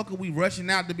 why the fuck are we rushing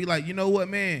out to be like, you know what,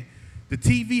 man? The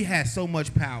TV has so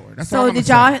much power. That's all So I'm did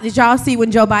gonna say. y'all see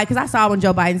when Joe Biden? Because I saw when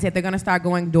Joe Biden said they're going to start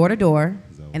going door to door,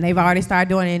 and they've already started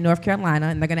doing it in North Carolina,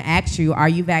 and they're going to ask you, "Are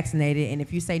you vaccinated?" And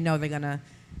if you say no, they're going to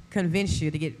convince you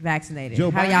to get vaccinated.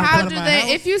 Joe How Biden- y'all How feel do about they? house?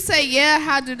 If you say yeah,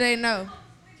 how do they know?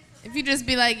 If you just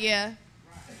be like yeah,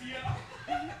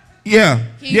 Yeah, can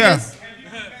you yeah. just-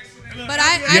 But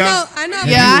I know.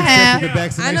 Yeah, I people- have. The I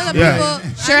vaccination. know the Yeah.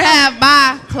 people. sure have.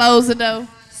 Bye. Close the door.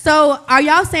 So are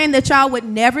y'all saying that y'all would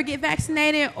never get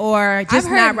vaccinated, or just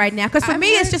I've not heard- right now? Because for I've me,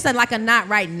 it's heard- just like a not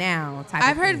right now type.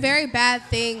 I've of heard thing. very bad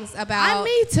things about.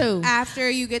 Me too. After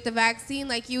you get the vaccine,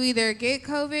 like you either get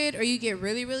COVID or you get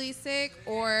really, really sick,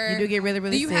 or You do get really,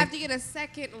 really you sick. have to get a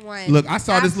second one. Look, I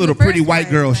saw this after little the pretty first white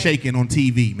one. girl Like, shaking on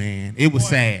TV, man. It was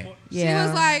sad. She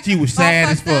was like, She was all sad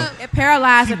as fucked fuck. up. It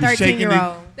paralyzed She a was shaking it.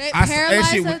 13-year-old. They I s- that paralyzed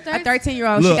shit her was- A third-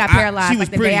 13-year-old, Look, she got she paralyzed was like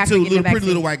the day pretty after too, getting the little pretty vaccine.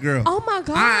 little white girl. Oh my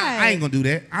god! I ain't gonna do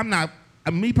that. I'm not.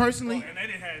 Me personally, And they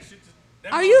didn't have shit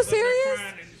to. Are you serious?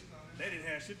 They didn't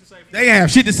have shit to say. they ain't have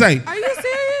shit to say. Are you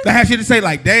serious? They have shit to say.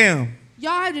 Like, damn.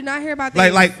 Y'all did not hear about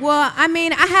that. Like, Well, I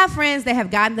mean, I have friends that have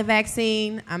gotten the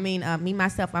vaccine. I mean, me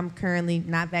myself, I'm currently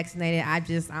not vaccinated. I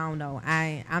don't know.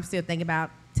 I'm still thinking about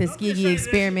Tuskegee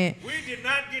experiment. We did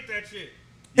not get that shit.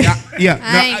 Yeah,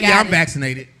 I ain't got I'm it.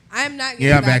 vaccinated. I'm not getting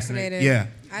Yeah, I'm vaccinated. vaccinated. Yeah.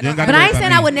 I You don't- don't gotta But worry I ain't about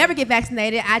saying me. I would never get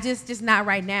vaccinated. I just not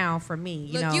right now for me.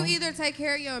 You Look, know. you either take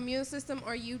care of your immune system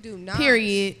or you do not.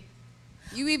 Period.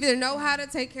 You either know how to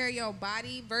take care of your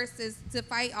body versus to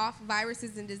fight off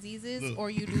viruses and diseases, or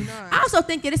you do not. I also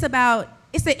think that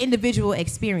it's an individual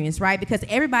experience, right? Because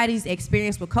everybody's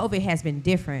experience with COVID has been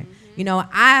different. You know,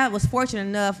 I was fortunate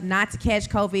enough not to catch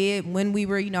COVID when we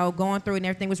were, going through it and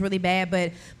everything was really bad.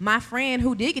 But my friend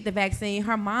who did get the vaccine,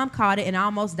 her mom caught it and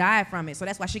almost died from it. So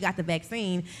that's why she got the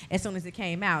vaccine as soon as it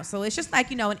came out. So it's just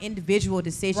like, an individual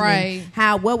decision. Right.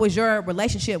 And what was your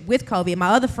relationship with COVID? My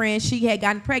other friend, she had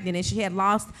gotten pregnant and she had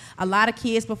lost a lot of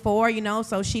kids before,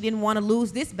 so she didn't want to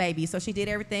lose this baby. So she did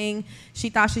everything she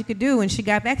thought she could do and she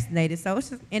got vaccinated. So it's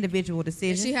just an individual Did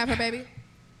decision. she have her baby?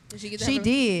 Did she get to She have her-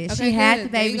 did. Okay, She had good.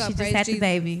 the There you baby. go. She just Praise had the Jesus.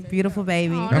 baby. Beautiful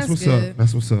baby. Oh, That's that's what's good. up.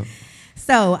 That's what's up.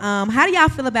 So, how do y'all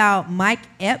feel about Mike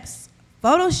Epps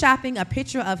photoshopping a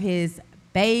picture of his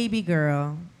baby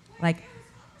girl? Like,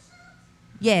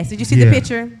 yes. Did you see the Yeah.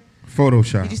 picture?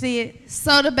 Photoshop. Did you see it?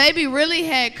 So the baby really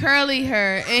had curly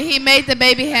hair, and he made the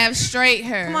baby have straight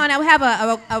hair. Come on, now we have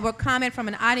a comment from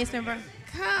an audience member.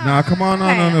 Come Nah, come on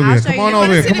Okay, over I'll here. show Come you. on You over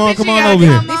wanna here. see Come the on, picture? come You on gotta over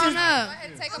here. come on up.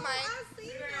 Take a mic.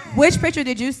 Which picture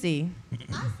did you see? I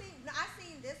seen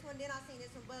this one, then I seen this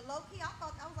one, but low key, I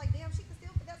was like, damn, she can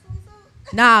still put that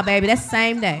swimsuit. Nah, baby, that's the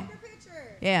same day. Her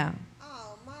picture. Yeah.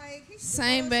 Oh, Mike, he should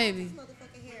Same photoshopped baby. his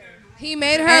motherfucking hair. He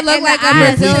made her And- look and like the a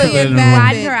eyes, too. Brazilian He bad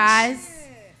widened her bitch. eyes.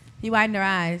 He widened her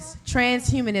eyes.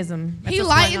 Transhumanism. That's He what's going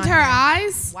lightened on her here.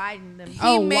 eyes. Widened them. He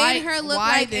Oh, made her look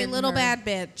like a widened little her. bad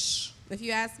bitch. If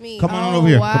you ask me. Come on Oh, over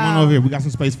here. wow. Come on over here. We got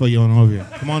some space for you on over here.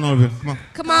 Come on over here. Come on.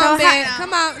 Come So on, how- man.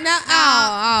 Come on. Now.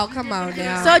 Oh, come on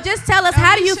now. So just tell us,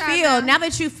 how do you be shy feel now. now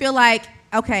that you feel like,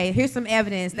 okay, here's some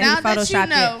evidence that Now he that you photoshopped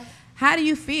know. it. How do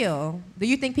you feel? Do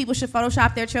you think people should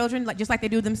Photoshop their children just like they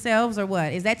do themselves, or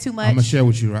what? Is that too much? I'm gonna share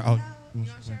with you, right? Oh,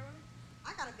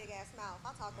 I got a big ass mouth. I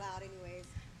talk loud anyways.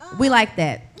 We like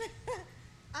that.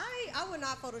 I would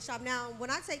not Photoshop. Now, when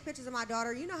I take pictures of my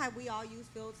daughter, you know how we all use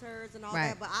filters and all Right.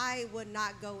 that, but I would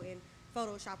not go and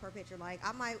Photoshop her picture. Like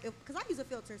I might, because I use a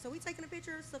filter. So we taking a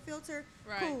picture, it's a filter,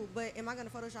 Right. cool. But am I gonna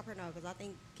Photoshop her? No, because I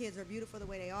think kids are beautiful the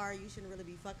way they are. You shouldn't really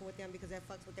be fucking with them because that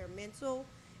fucks with their mental.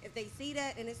 If they see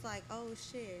that and it's like, oh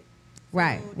shit.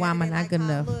 Right. So Why am I daddy not didn't good like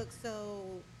how I enough? look, so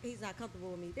he's not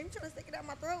comfortable with me. They trying to stick it down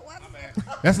my throat. Why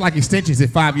That's like extensions at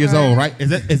 5 years old, right?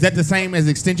 Is that the same as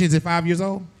extensions at 5 years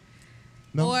old?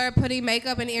 No. Or putting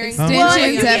makeup and earrings. Huh? Extensions Well,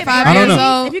 if you at get 5 braids- years I don't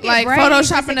know. old, If you get like braids,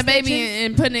 photoshopping that's the baby extensions.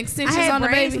 and putting I extensions had on the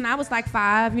braids baby. when I was like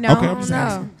 5, you know. Okay, I I'm don't just know.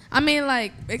 asking. I mean,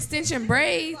 like extension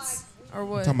braids or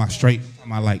what? Talking about straight,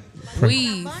 my like.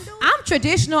 Weave. I'm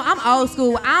traditional. I'm old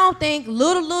school. I don't think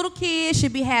little kids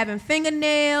should be having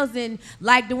fingernails and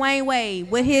like Dwayne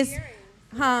Wade with his,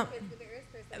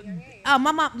 Oh,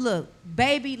 my mom, look,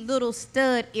 baby little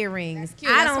stud earrings. That's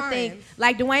cute, I that's don't fine. think,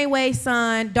 like Dwayne Wade's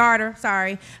daughter,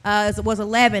 was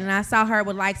 11, and I saw her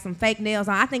with like some fake nails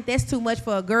on. I think that's too much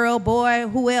for a girl, boy,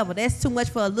 whoever. That's too much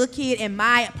for a little kid, in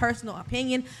my personal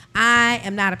opinion. I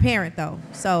am not a parent, though.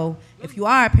 So if you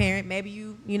are a parent, maybe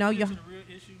you know, Get you're. to the real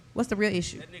issue. What's the real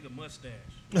issue? That nigga mustache.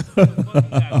 What the fuck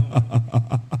you got going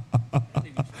on? That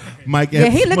nigga trash. Mike Yeah,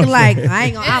 he Epps looking mustache. like, I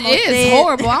ain't gonna, I It almost is said-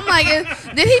 horrible. I'm like,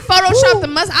 did he Photoshop the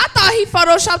mustache? I thought he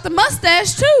Photoshopped the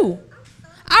mustache too.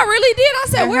 I really did. I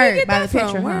said, That where did you hurt get by that the from?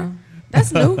 picture, Where? huh?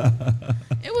 That's new.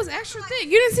 It was extra thick.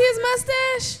 You didn't see his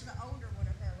mustache? The older one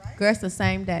of her, right? Girl, it's the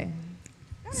same day.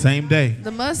 Same day.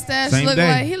 The mustache Same looked day.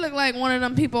 like he looked like one of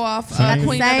them people off Same.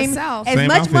 Queen of the South. As Same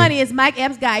much outfit. money as Mike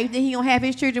Epps got, you think he gonna have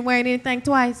his children wearing anything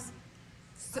twice?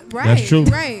 Right. That's true.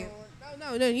 Right.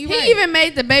 No, you He right. even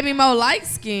made the baby more light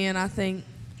skin, I think.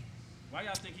 Why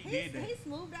y'all think he did that? He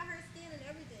smoothed out her skin and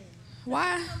everything.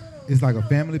 Why? It's like a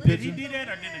family Did he picture. do that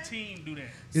or did the team do that?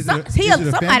 Is Some- it a- is it a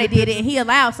somebody family did it, picture? and he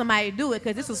allowed somebody to do it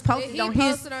because this was posted He on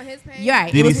his. posted on his page. You're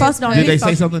right. Did It was he- posted on Did his. they say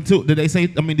social- something too? Did they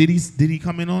say? I mean, did he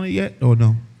come in on it yet or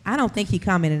no? I don't think he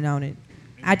commented on it.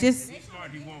 I just He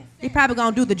started, he won't. he probably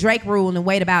gonna do the Drake rule and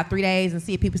wait about 3 days and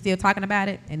see if people still talking about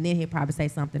it, and then he'll probably say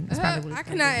something. That's probably what I he's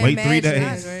gonna do. cannot Wait 3 imagine.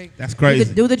 days. That's Do crazy.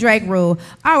 the, do the Drake rule.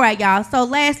 All right, y'all. So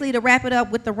lastly, to wrap it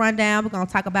up with the rundown, we're going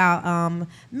to talk about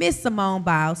Miss Simone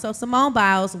Biles. So Simone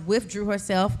Biles withdrew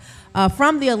herself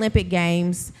from the Olympic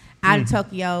Games out in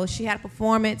Tokyo. She had a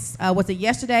performance, was it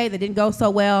yesterday, that didn't go so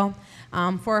well.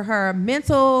 For her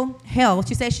mental health,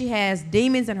 she says she has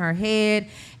demons in her head,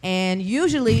 and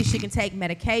usually she can take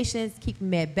medications, keep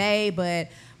them at bay, but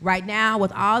right now,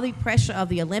 with all the pressure of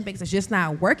the Olympics, it's just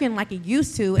not working like it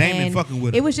used to. They ain't been and fucking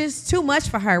with her. it was just too much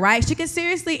for her, right? She could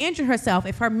seriously injure herself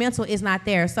if her mental is not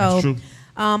there. So That's true.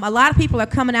 a lot of people are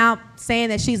coming out saying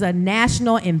that she's a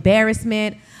national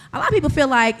embarrassment. A lot of people feel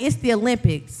like it's the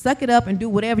Olympics. Suck it up and do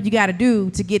whatever you got to do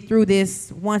to get through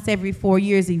this once every 4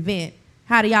 years event.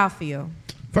 How do y'all feel?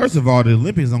 First of all, the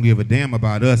Olympics don't give a damn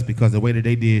about us because the way that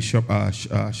they did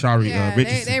Shari Yeah,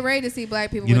 Richardson. they ready to see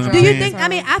black people. You know withdraw what Do I'm you saying? think? I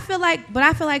mean,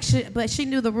 I feel like she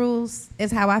knew the rules.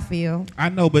 Is how I feel. I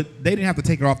know, but they didn't have to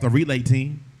take her off the relay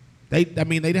team. They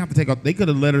didn't have to take off. They could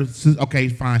have let her. Okay,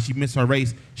 fine. She missed her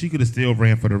race. She could have still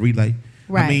ran for the relay.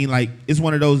 Right. I mean, like it's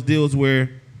one of those deals where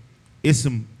it's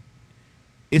some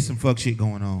fuck shit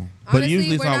going on. But Honestly,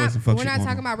 usually it's always some fuck we're shit not going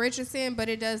talking on. about Richardson, but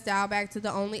it does dial back to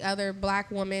the only other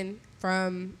black woman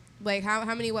from like how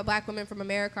many black women from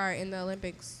America are in the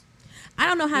Olympics? I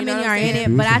don't know how You know many what are I'm in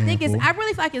saying? it, but I It's a think handful. I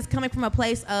really feel like it's coming from a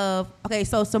place of, okay,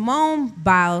 so Simone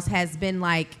Biles has been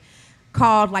like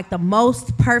called like the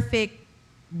most perfect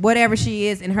whatever she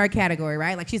is in her category,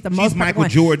 right? Like she's the most perfect Michael one.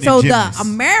 Jordan So and the gymnast.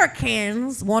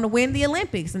 Americans want to win the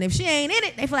Olympics, and if she ain't in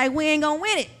it, they feel like we ain't gonna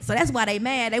win it. So that's why they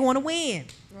mad. They want to win.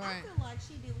 I feel like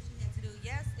she did what she had to do.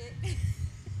 Yes, it.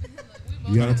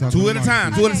 You gotta talk Two to at a Mike.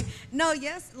 time. Two at a Okay. No,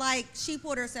 yes, like she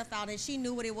pulled herself out and she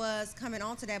knew what it was coming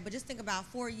onto that. But just think about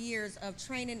 4 years of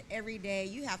training every day.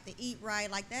 You have to eat right.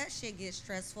 Like that shit gets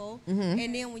stressful.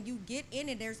 And then when you get in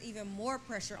it, there's even more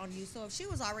pressure on you. So if she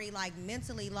was already like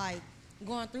mentally like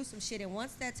going through some shit, and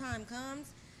once that time comes,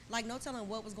 like no telling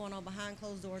what was going on behind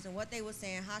closed doors and what they were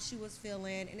saying, how she was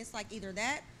feeling, and it's like either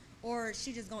that or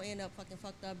she just gonna end up fucking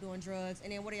fucked up doing drugs.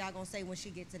 And then what are y'all gonna say when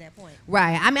she get to that point?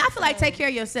 Right. I mean, I feel like take care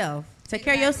of yourself. Take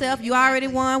care of Exactly, yourself. You already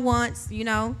exactly. won once, you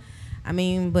know. I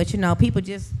mean, but you know, people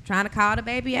just trying to call the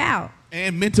baby out.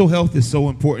 And mental health is so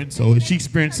important. So if she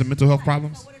experienced some mental health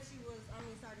problems, So what if she was? I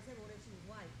mean, sorry to say, but what if she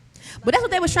was white? But that's what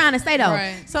they was trying to say, though.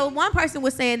 Right. So one person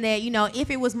was saying that, you know,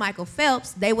 if it was Michael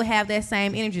Phelps, they would have that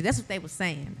same energy. That's what they were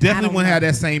saying. I definitely don't wouldn't know. have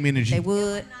that same energy. They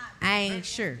would. I ain't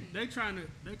sure. They tried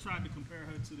to compare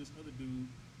her to this other dude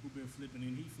who been flipping,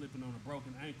 and he flipping on a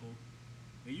broken ankle,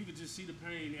 and you could just see the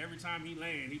pain every time he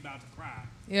land. He about to cry.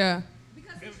 Yeah.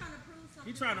 Because he's trying to prove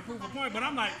something. He trying to prove a point, but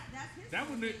I'm like, That's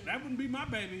his that wouldn't be my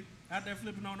baby out there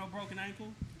flipping on no broken ankle.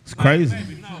 It's Like, crazy.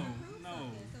 Baby, no.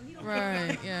 So he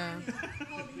Right, yeah.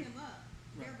 holding him up.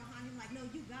 They're behind him like, no,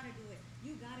 you gotta do it.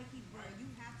 You gotta keep going. You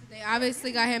have to. They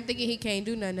obviously got him thinking he can't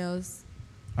do nothing else.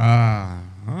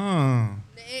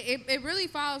 It really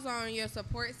falls on your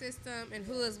support system and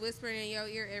who is whispering in your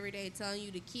ear every day, telling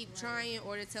you to keep trying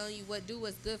or to telling you do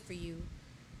what's good for you.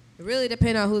 It really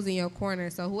depends on who's in your corner.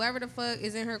 So whoever the fuck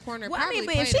is in her corner, Well, I probably mean,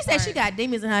 but played if she a said part. she got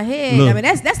demons in her head, Look. I mean,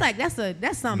 that's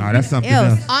something. Nah, that's something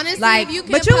else. Honestly, Like, if you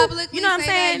can but you- publicly you know what I'm say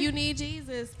that saying? you need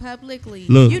Jesus publicly.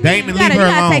 Look, You Damon, leave gotta, her you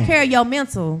gotta alone. take care of your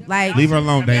mental. Like, Leave her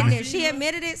alone, Damon. And she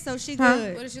admitted it, so she Huh?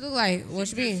 good. What does she look like? What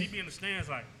she She be? be in the stands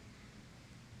like,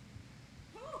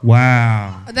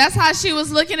 Wow. That's how she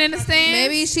was looking in the stands.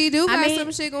 Maybe she do I got mean,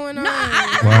 some shit going on. no,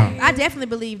 Wow. I definitely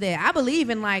believe that. I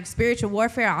believe in like spiritual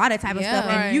warfare, all that type of Yeah. stuff.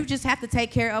 And Right. you just have to take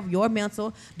care of your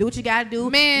mental. Do what you gotta do.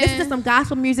 Man. Listen to some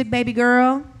gospel music, baby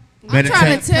girl. I'm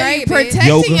trying to tell you, Pray, bitch. protecting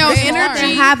Yoga. your And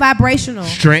energy. high vibrational.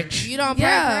 Stretch. You don't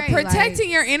Yeah, pray. protecting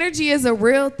your energy is a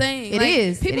real thing. It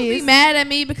is, People it be is. mad at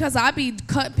me because I be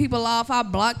cutting people off. I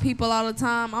block people all the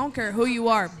time. I don't care who you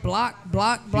are. Block. You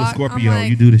a I'm Scorpio. like,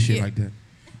 you do this shit yeah. like that.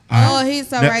 Oh, he's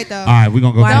so right though. All right, we're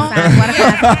going to go Water back. signs, water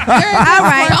signs. All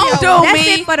right. Don't do That's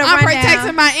me. it for the I'm rundown.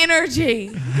 protecting my energy.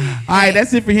 All right,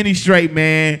 that's it for Henny Straight,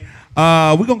 man.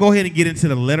 We're going to go ahead and get into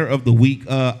the letter of the week.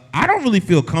 I don't really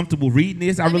feel comfortable reading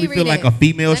this. I Let me really feel read like it. a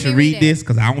female Let should me read read it. this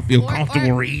because I don't feel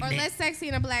comfortable reading or it. let Sexy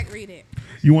in a Black read it.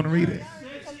 You want to read it?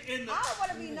 I don't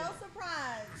want to be no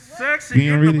surprise. sexy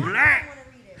You in ain't the read it? black.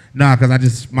 Nah, because I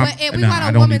just, But if we nah, got I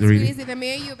a don't need woman to to read read it. it's either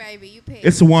me or you, baby. You pick.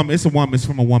 It's a woman. It's a woman. It's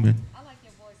from a woman.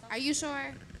 Are you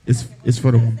sure? It's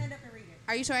for the woman.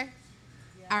 Are you sure?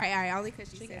 All right. Only because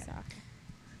she said so.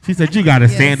 She said you got to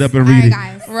stand up and All read it.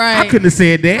 right, guys. Right. I couldn't have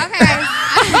said that.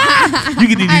 Okay. You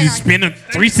could just spin a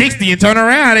 360 and turn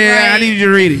around. I Right. need you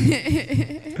to read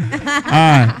it. All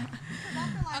right.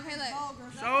 Okay,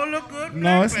 look. So look good.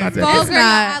 No, it's not that. Vulgar, It's, not.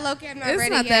 I low-key, I'm not It's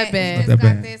ready not yet. that bad. Just Not that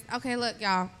got bad. this. Okay, look,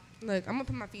 y'all. Look, I'm gonna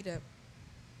put my feet up.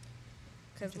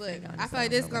 Cause look, finger on I this feel like one,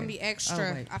 this no gonna way. be extra.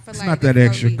 Oh, wait. I feel it's like not this that gonna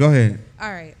extra. be- Go ahead.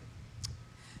 All right.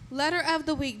 Letter of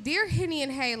the week, dear Henny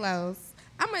and Halos.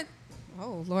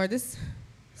 Oh Lord, this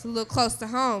is a little close to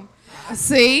home.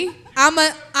 See?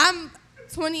 I'm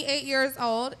 28 years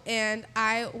old, and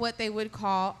I am what they would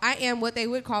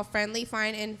call friendly,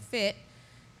 fine, and fit.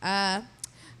 I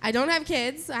don't have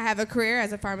kids. I have a career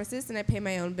as a pharmacist, and I pay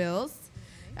my own bills.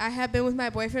 I have been with my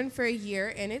boyfriend for a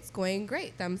year, and it's going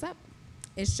great. Thumbs up.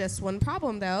 It's just one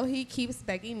problem, though. He keeps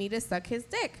begging me to suck his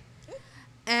dick.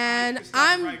 And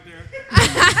I'm Right there.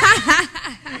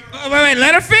 Oh, wait.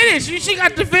 Let her finish. She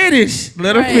got to finish.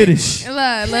 Let her Right. finish.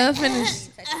 Let her finish.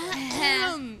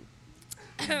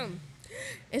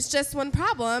 It's just one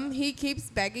problem. He keeps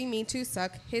begging me to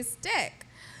suck his dick.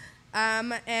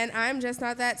 And I'm just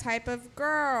not that type of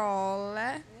girl.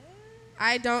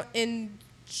 I don't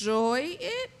enjoy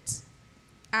it.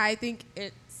 I think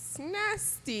it's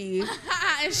nasty.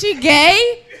 Is she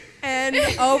gay? And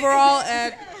overall,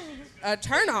 a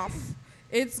turnoff.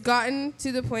 It's gotten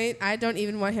to the point I don't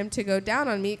even want him to go down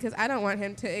on me because I don't want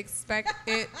him to expect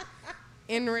it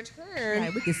in return.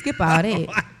 Right, we can skip all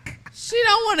that. She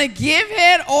don't want to give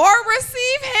head or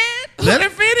receive head? Let her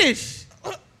finish.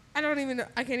 I don't even know.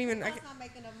 I can't even.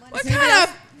 What kind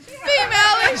of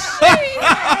female is she?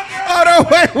 Hold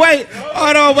on. Wait.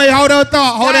 Hold on. Hold on.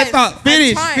 Hold that Guys, thought. I'm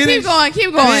Finish. trying. Finish. Keep going,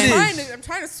 keep going. Finish. I'm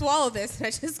trying to swallow this, and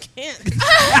I just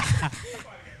can't.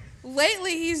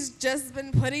 Lately, he's just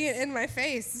been putting it in my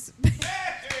face.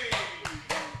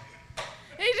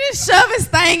 He just shove his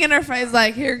thing in her face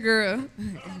like, here, girl.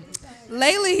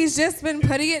 Lately, he's just been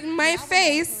putting it in my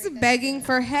face, begging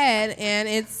for head, and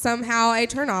it's somehow a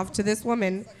turnoff to this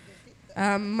woman.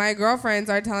 My girlfriends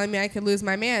are telling me I could lose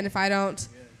my man if I don't,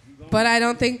 but I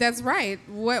don't think that's right.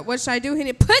 What should I do?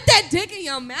 Henny? Put that dick in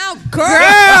your mouth, girl.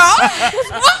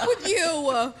 What's wrong with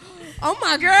you? Oh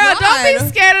my Girl, God. don't be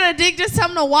scared of the dick. Just tell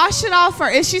him to wash it off, or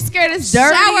is she scared it's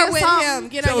dirty Shower or with something? him.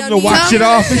 Get Tell on him your to wash knees. it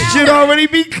off. It should already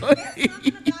be clean.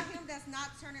 Something about him that's not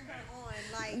turning her on.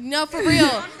 Like, No, for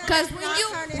real. Because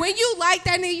when you like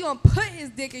that nigga, you gonna put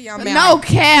his dick in your mouth. No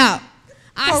cap.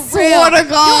 I For swear real. to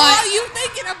God. All you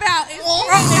thinking about is throwing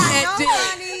that no, dick.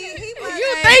 honey, he must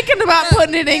You have- thinking about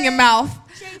putting it in your mouth.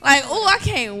 Like, oh, I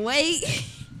can't wait.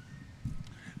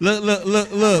 Look.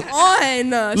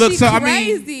 On. Look, She so, I mean,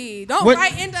 crazy. Don't what-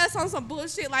 write into us on some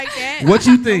bullshit like that. What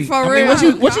you think? For I mean,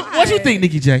 real. what you think,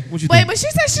 Nikki J? What you Wait, think? but she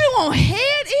said she don't want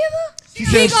head either? She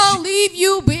He said gonna leave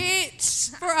you,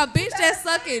 bitch, for a bitch that's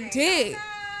sucking dick. In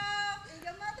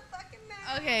your motherfucking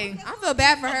mouth. Okay. I feel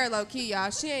bad for her, low key,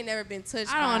 y'all. She ain't never been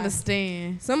touched. I don't by-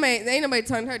 understand. Ain't nobody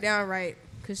turned her down right.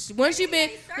 Cause once you been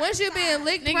licked,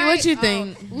 Nigga, right, what you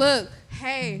think? Look,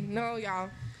 hey, no, y'all.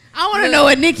 I want to know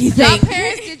what Nikki Y'all thinks.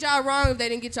 parents did y'all wrong if they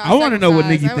didn't get y'all. I want to know what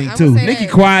Nikki circumcised. think I'm too. gonna say Nikki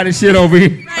that. quiet as shit over here.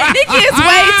 Nikki is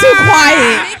way too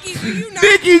quiet. Nikki, do you not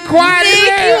Nikki quiet as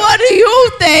Nikki, hell. what do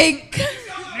you think?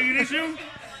 Nigga, this you?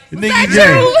 Nikki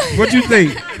J, what you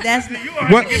think? That's You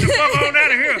gonna What? have to get the fuck on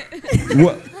out of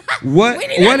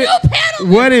here.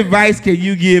 What advice can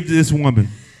you give to this woman?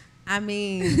 I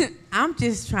mean, I'm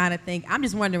just trying to think. I'm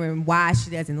just wondering why she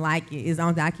doesn't like it. Is the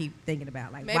only thing I keep thinking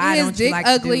about. Like, Maybe why his don't you dick like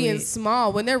to ugly do and it?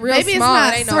 small. When they're real Maybe it's small,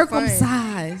 not it ain't no fun.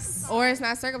 circumcised. Or it's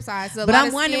not circumcised. It's a But lot I'm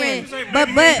of wondering. skin. But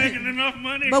Making enough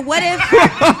money. but what if?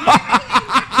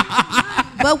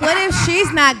 But what if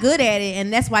she's not good at it,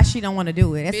 and that's why she don't want to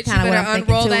do it? That's Bitch, you kind of what better I'm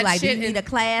thinking unroll too. that Like, do you shit need and- a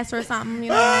class or something? You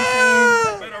know what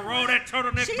I'm saying? Better roll that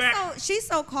turtleneck back. She's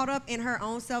so caught up in her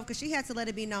own self because she had to let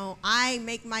it be known. I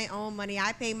make my own money.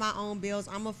 I pay my own bills.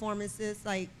 I'm a pharmacist.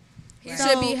 Like, He so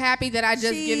should be happy that I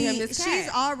just give him this She's cash.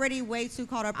 already way too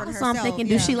caught up in Also, herself. I'm thinking,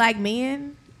 yeah. do she like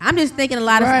men? I'm just thinking a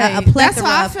lot of Right. a plethora That's what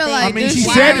I of feel things. like. I mean, Does she she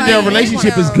said that their like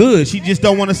relationship is good. She just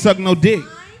don't want to suck no dick.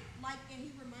 Like, and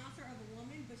he reminds her of a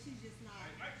woman, but she's just not.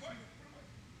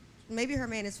 Maybe her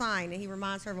man is fine, and he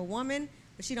reminds her of a woman,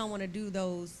 but she don't want to do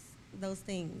those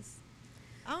things.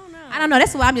 I don't know. I don't know.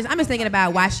 That's why I'm just thinking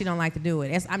about why she don't like to do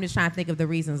it. I'm just trying to think of the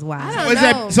reasons why. I So don't is know.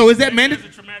 that so? Is that There's mandatory?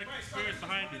 a traumatic experience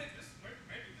behind it.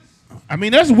 I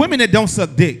mean, there's women that don't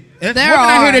suck dick. There's There women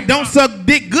out are. here that don't suck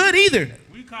dick good either.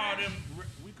 We call them.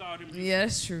 Yeah,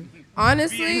 that's true.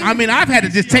 Honestly, I mean, I've had to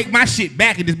just take my shit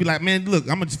back and just be like, man, look,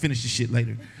 I'm gonna just finish this shit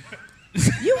later.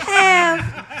 You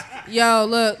have. yo,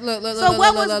 look. So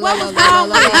what was wrong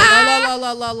with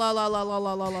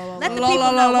Let the people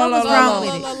know what was wrong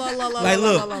with it. Like,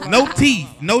 look, no teeth,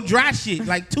 no dry shit.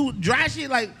 Like, too dry shit.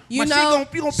 Like, You my know-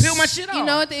 shit you gonna peel my shit off. You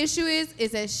know what the issue is?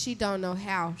 Is that she don't know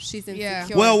how. She's insecure.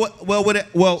 Yeah.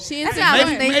 Well, She That's insecure. what I was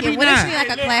Maybe- thinking. maybe What if not. she like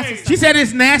a class or she something? said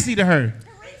it's nasty to her.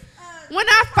 When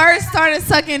I first started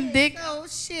sucking dick, Oh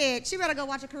shit! She better go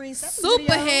watch a Kareem Stephens video.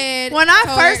 Superhead. when I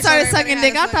told first her- started told sucking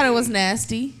everybody dick, how I to thought it suck was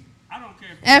nasty. I don't care.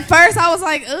 At first, I was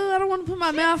like, "Ugh, I don't want to put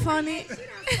my mouth on it." She done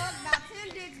sucked about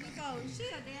 10 dicks before. She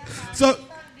a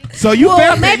damn So you Well,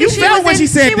 felt that? maybe You she felt was when in- she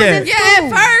said she was that? in-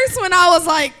 Yeah, at first when I was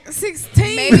like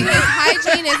 16. Maybe his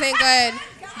hygiene isn't good.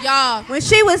 Y'all, When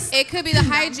she was. it could be the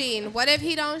hygiene. What if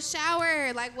he don't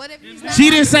shower? Like, what if he's not She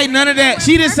didn't say none of that.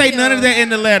 She didn't say perfume? none of that in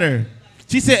the letter.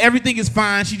 She said everything is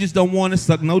fine. She just don't want to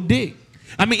suck no dick.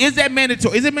 I mean, is that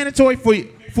mandatory? Is it mandatory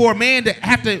for a man to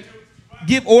have to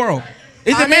give oral? Is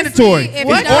it Honestly, mandatory? if Is you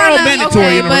What don't oral know- mandatory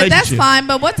okay, in a but relationship? that's fine.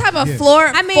 But what type of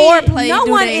Yeah. I mean, foreplay no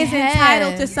do one they is have?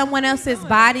 entitled to someone else's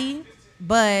body,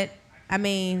 but I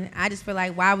mean, I just feel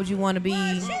like why would you want to be?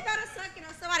 She better suck it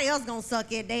or somebody else gonna suck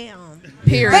it. Damn.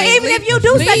 Period. But even if you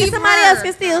do suck it, leave somebody her. else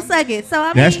can still suck it. So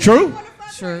I That's mean, true.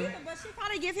 True. But she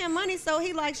probably give him money, so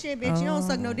he like shit, bitch. You don't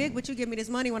suck no dick, but you give me this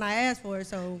money when I ask for it.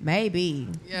 So Maybe.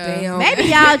 Yeah. Maybe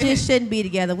y'all just shouldn't be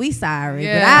together. We sorry,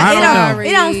 Yeah. but I don't know.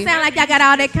 it don't sound like y'all got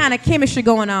all that kind of chemistry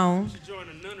going on. Join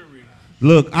the nunnery.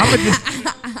 Look, I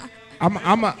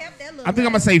think I'm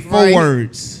gonna say four Right.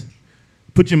 words.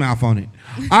 Put your mouth on it.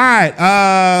 All right.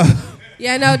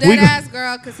 Yeah, no, We dead go- ass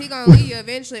girl, because he gonna leave you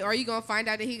eventually, or you gonna find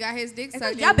out that he got his dick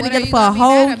sucked. Y'all and been what are together you for a gonna be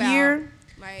whole mad about? year.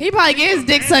 Like, He probably gets his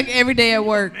dick sucked every day at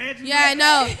work. yeah, I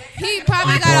know. He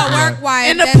probably got a work wife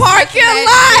In the that's parking making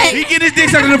lot. he get his dick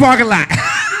sucked in the parking lot.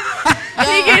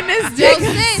 He getting his Yo,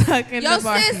 dick sucked in yo, the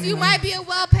parking sis, you lot. might be a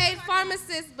well-paid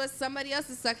pharmacist, but somebody else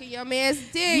is sucking your man's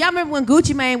dick. Y'all remember when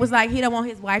Gucci Mane was like he don't want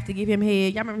his wife to give him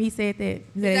head? Y'all remember he said that? He Is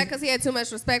said- that because he had too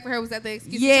much respect for her? Was that the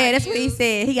excuse? he yeah, tried that's to what he use?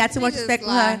 said. He got too much Niggas respect for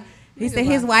lie. her. He Niggas said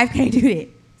his lie. wife can't do that,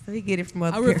 so he get it from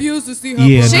other. I refuse to see her.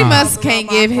 Yeah, She nah. must can't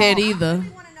give head either.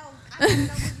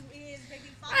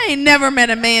 I ain't never met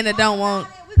a man that don't want.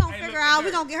 we gonna figure out.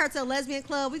 We gonna get her to a lesbian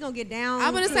club. We gonna get down.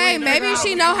 I'm gonna say maybe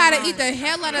she know how to eat the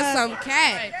hell out of some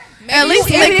cat. Maybe At least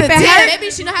she- lick the tip.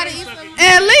 Maybe she know how to eat some.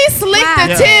 At least lick the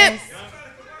Wow. tip.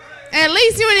 At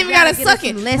least you ain't even gotta gotta get us suck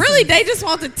it. some lessons. Really, they just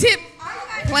want the tip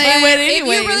playing But with it if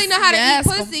anyway. you really know how to eat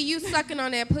pussy, you sucking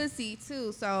on that pussy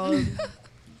too. So,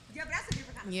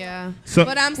 yeah. So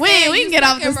But I'm We- saying we you can get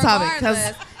off sucking this topic, 'cause-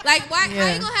 regardless. Like, why? How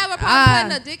Yeah. you gonna have a problem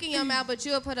putting Ah. a dick in your mouth, but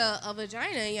you'll put a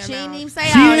vagina in your She didn't mouth? even say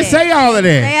she all didn't that. say all of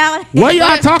Say all that. that. What y'all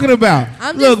But- talking about?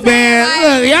 I'm just Look, man. saying,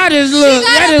 like, Look, y'all just She look.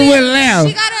 gotta Y'all just be- went left.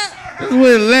 She gotta. This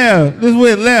went left. This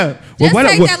went left. Just take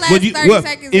that last 30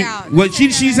 seconds out. What Just she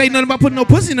take she that say last nothing about putting no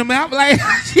pussy in her mouth? Like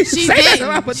she She say nothing didn't.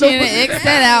 about She putting no didn't pussy. X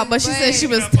that out, but she said she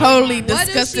was totally What does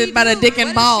disgusted she by the do? dick and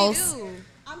What balls. does she do?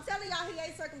 I'm telling y'all, he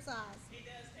ain't circumcised.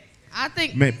 I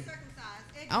think. Man,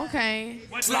 Okay.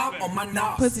 Slop on my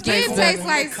knob. Pussy Skin tastes tastes better.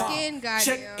 like skin, goddamn.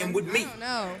 Check in with me I don't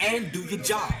know. and do your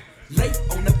job. Lay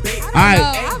on the bed. all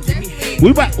right, I'm definitely.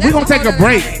 we gonna take a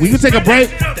break. We can take a break.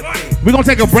 The bed. We're gonna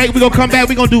take a break. We're gonna come back.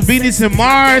 We're gonna do Venus and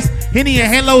Mars. Henny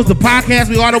and Halos, the podcast.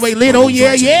 We all the way lit. Oh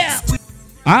yeah, yeah.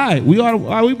 All right,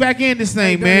 we back in this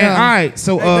thing, man. All right,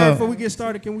 so before we get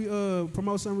started, can we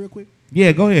promote something real quick?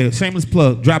 Yeah, go ahead. Shameless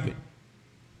plug. Drop it.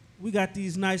 We got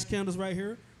these nice candles right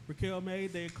here. Raquel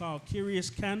made. They're called Curious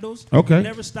Candles. Okay.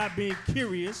 Never stop being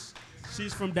curious.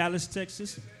 She's from Dallas,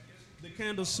 Texas. The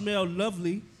candles smell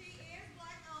lovely.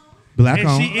 Black And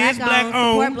on. she is black Support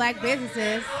owned. black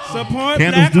businesses. Support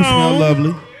Candles black do smell owned.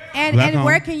 lovely. And Black on.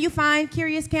 where can you find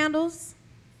Curious Candles?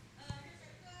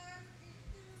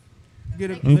 Get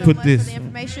Let me So put much this. for the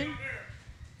information.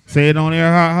 Say it on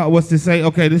there. What's this say?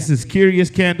 Okay, this is Curious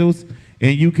Candles,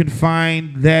 and you can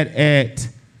find that at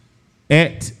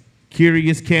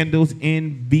Curious Candles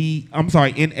NSBC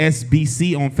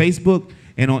on Facebook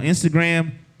and on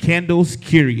Instagram. Candles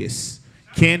Curious.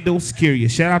 Candles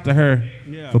Curious. Shout out to her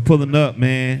Yeah. for pulling up,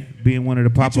 man. Being one of the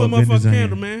Get you a pop-up vendors. motherfucking in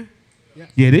candle, here. man.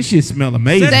 Yeah, this shit smell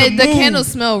amazing. Set The mood. candles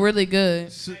smell really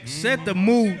good. Set the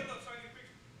mood.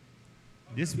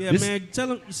 This, Yeah, this- man. Tell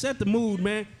them set the mood,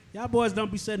 man. Y'all boys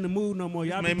don't be setting the mood no more.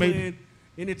 Y'all be Man, made- playing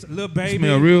and it's little baby.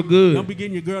 smell real good. Don't be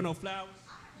getting your girl no flowers.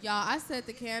 Y'all, I set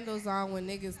the candles on when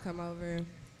niggas come over.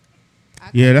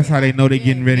 Yeah, that's how they know they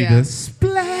getting ready Yeah. to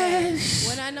splash.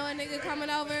 When I know a nigga coming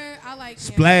over, I like candles.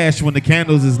 Splash when the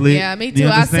candles is lit. Yeah, me You too.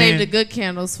 I understand? saved the good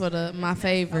candles for my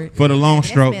favorite. For the long That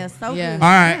stroke. smells so Yeah. good.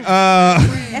 All right,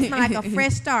 That smells like a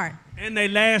fresh start. And they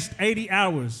last 80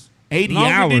 hours. 80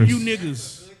 Longer hours. than you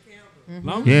niggas.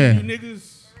 Longer Yeah. than you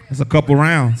niggas. That's a couple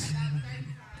rounds.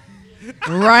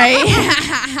 Right.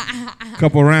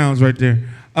 Couple rounds right there.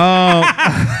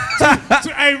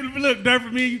 Hey, look, Dirt, for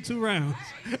me and you 2 rounds.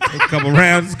 A couple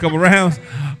rounds.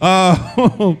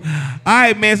 All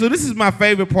right, man. So this is my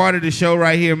favorite part of the show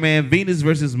right here, man. Venus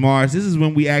versus Mars. This is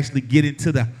when we actually get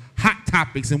into the hot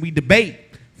topics and we debate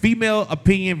female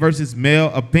opinion versus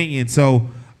male opinion. So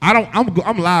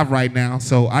I'm live right now.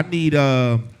 So I need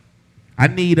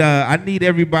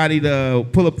everybody to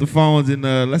pull up the phones and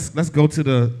let's go to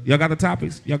the. Y'all got the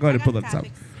topics? Y'all go ahead and pull up the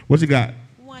topics. What you got?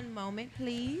 One moment,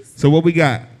 please. So what we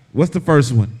got? What's the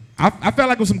first one? I felt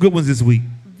like it was some good ones this week.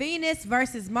 Venus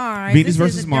versus Mars. Venus This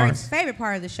versus is Mars. favorite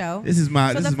part of the show. This is my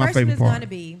so this the is my first favorite one is part. going to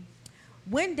be,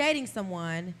 when dating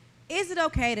someone, is it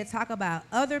okay to talk about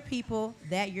other people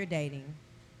that you're dating?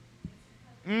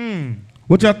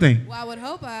 What y'all think? Well, I would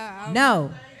hope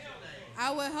No. I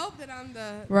would hope that I'm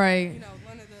the Right.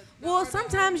 one of the. Well,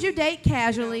 sometimes you date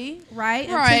casually, right?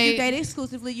 Until you Right. date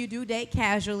exclusively, you do date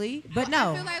casually. But I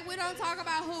no. feel like we don't talk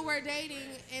about who we're dating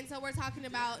until we're talking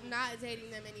about not dating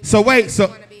them anymore. So wait, We so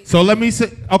wanna be- let me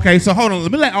say. Okay, so hold on.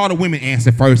 Let me let all the women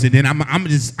answer first, and then I'm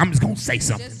just gonna say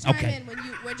something. Just chime Okay, in when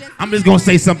we're just. I'm just gonna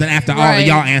say something after all of Right.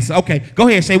 y'all answer. Okay, go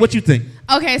ahead, Shay. What you think?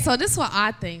 Okay, so this is what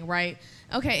I think, right?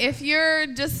 Okay, if you're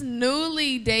just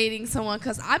newly dating someone,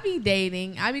 because I be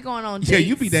dating, I be going on dates. Yeah,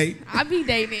 you be dating. I be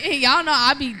dating. Y'all know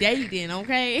I be dating,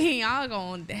 okay? Y'all go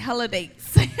on hella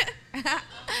dates.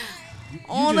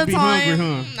 All just the be hungry,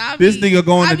 time. huh? I This be- nigga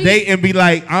go on I a be- date and be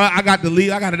like, I got to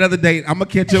leave. I got another date. I'm gonna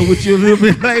catch up with you a little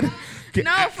bit later. No,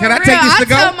 for Can I real. take this to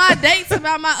go? tell my dates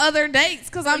about my other dates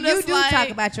because I'm you just do like, talk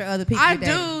about your other people I you're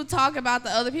dating. do talk about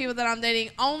the other people that I'm dating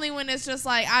only when it's just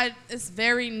like it's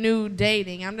very new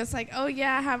dating. I'm just like, oh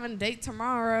yeah, I have a date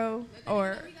tomorrow,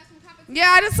 or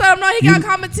yeah, I just let them know he got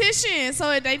competition,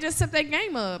 so they just set their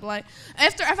game up. Like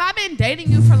if I've been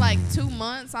dating you for like 2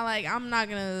 months, I'm not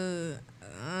gonna.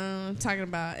 Talking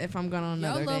about if I'm going on Your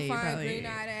another little date. fine probably.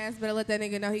 green-eyed ass better let that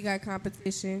nigga know he got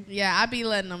competition. Yeah, I be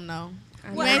letting them know.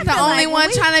 Well, you I ain't the feel only like one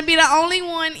when trying to be the only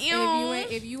one.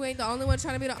 And if you ain't the only one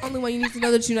trying to be the only one, you need to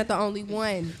know that you're not the only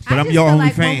one. But I'm just your feel only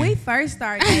like fan. When we first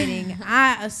start dating,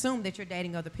 I assume that you're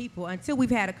dating other people until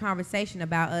we've had a conversation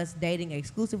about us dating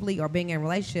exclusively or being in a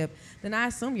relationship. Then I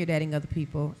assume you're dating other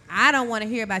people. I don't want to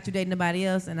hear about you dating nobody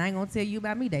else, and I ain't gonna tell you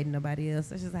about me dating nobody else.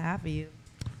 That's just how I feel.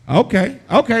 Okay.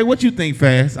 What you think,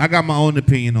 Fast? I got my own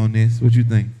opinion on this. What you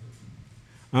think?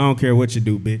 I don't care what you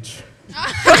do, bitch.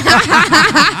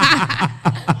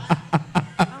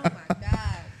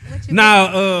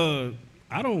 Now,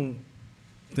 I don't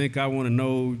think I want to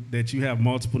know that you have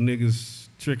multiple niggas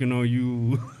tricking on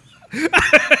you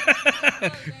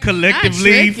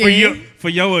collectively Not tricking. for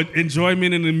your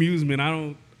enjoyment and amusement. I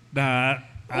don't. I'd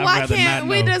Why rather can't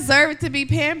not we know. deserve to be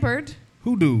pampered?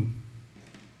 Who do?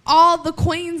 All the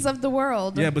queens of the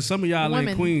world. Yeah, but some of y'all Women.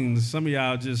 ain't queens. Some of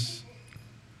y'all just.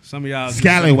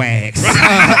 Scallywags.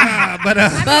 But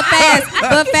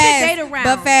date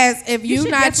around. fast. If You you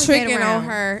should not definitely date tricking around. on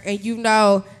her and you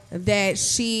know that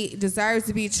she deserves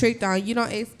to be tricked on, you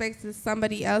don't expect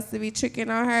somebody else to be tricking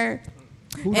on her.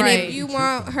 And Right. if you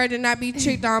want her to not be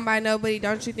tricked on by nobody,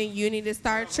 don't you think you need to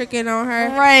start tricking on her?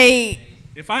 Right.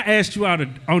 If I asked you out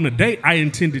on a date, I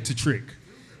intended to trick.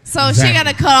 So Exactly. she got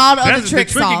to cut all the other That's the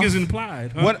tricks tricking off. is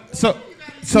implied. Huh? What?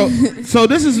 So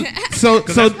this is so.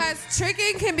 Because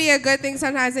tricking can be a good thing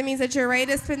sometimes. It means that you're ready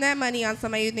to spend that money on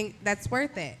somebody you think that's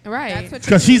worth it. Right. That's what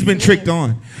Because tricking she's been means. tricked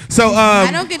on. So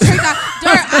I don't get tricked on.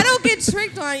 Dirt, I don't get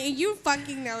tricked on, and you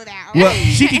fucking know that. well, right?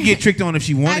 she can get tricked on if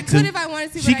she wanted I to. could if I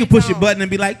wanted to. She but could I push a don't. button and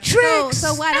be like tricks.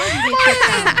 So why don't you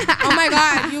get tricked on? Oh my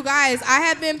God, you guys! I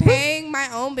have been paying my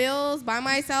own bills by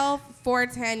myself for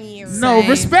 10 years. No, Same.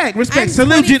 respect. I'm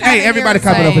Salute, Jenny. 27 Hey, everybody, years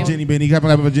clap it up for old. Jenny Benny. Clap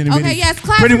it up for Jenny Benny. Okay, yes,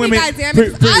 clap Pretty for women, me, goddamn pre- it.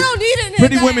 'cause pre- I don't need a nigga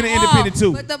Pretty at women are all. independent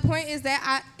too. But the point is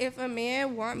that if a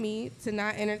man want me to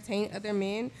not entertain other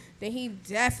men, then he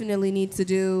definitely needs to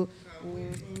do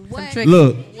what trick-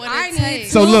 Look, What I it need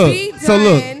takes. So to look, be so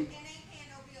look. done.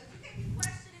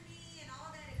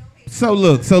 so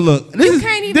look. This You is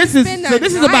can't even this is spend so a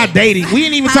this is night. about dating. We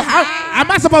ain't even talk. I'm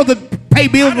not supposed to pay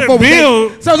bills Not a before we bill,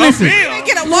 date. So a listen. bill.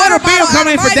 Get a Let water a bill bottle come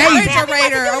out in of for my dating.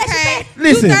 refrigerator, okay?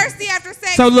 Listen. You thirsty after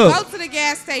sex? So look. Go to the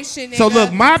gas station. So nigga.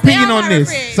 look, my Stay opinion on my this.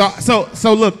 fridge.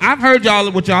 So look, I've heard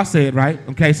y'all what y'all said, right?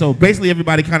 Okay, so basically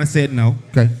everybody kind of said no.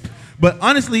 Okay, but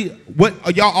honestly,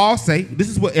 what y'all all say, this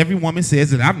is what every woman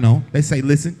says that I've known. They say,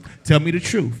 listen, tell me the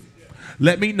truth.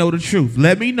 Let me know the truth.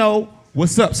 Let me know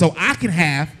what's up, so I can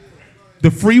have the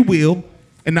free will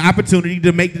and the opportunity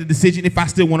to make the decision if I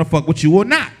still want to fuck with you or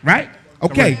not, right?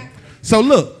 Okay. So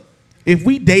look. If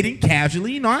we dating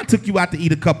casually, I took you out to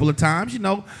eat a couple of times,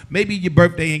 maybe your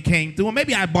birthday and came through, and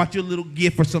maybe I bought you a little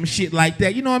gift or some shit like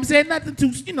that, you know what I'm saying? Nothing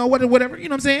too, whatever, you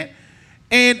know what I'm saying?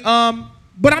 And,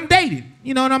 but I'm dating,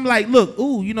 and I'm like, look,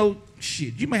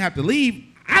 shit, you may have to leave.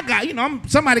 I got, I'm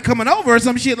somebody coming over or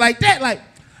some shit like that. Like,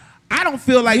 I don't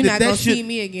feel like You're that not gonna should see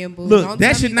me again, boo. look. Don't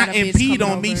That tell should me not got a bitch impede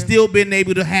coming on me over. still being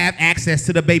able to have access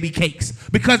to the baby cakes.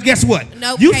 Because guess what?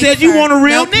 No You cake, said you sir. want a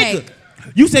real No nigga. cake.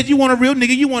 You said you want a real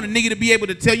nigga. You want a nigga to be able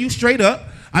to tell you straight up.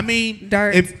 I mean,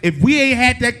 Dirt. if we ain't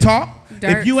had that talk,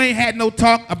 Dirt. if you ain't had no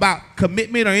talk about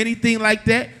commitment or anything like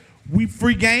that, we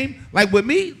free game. Like with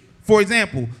me, for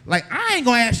example, like I ain't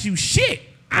gonna ask you shit.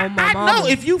 I my know mama.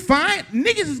 if you find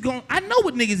niggas is going, I know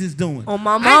what niggas is doing. On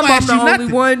my I ain't mama, gonna I'm ask the you only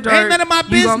nothing. one dirt. Ain't none of my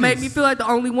business. You gonna make me feel like the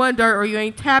only one dirt, or you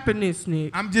ain't tapping this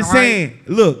nigga. I'm just all right? saying,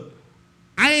 look,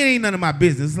 I ain't none of my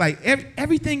business. Like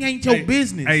everything ain't your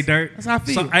business. Hey, Dirt. That's how I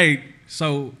feel.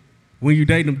 So when you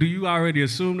date them, do you already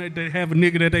assume that they have a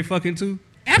nigga that they fucking too?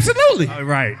 Absolutely.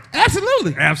 Right.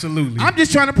 Absolutely. Absolutely. I'm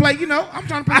just trying to play, I'm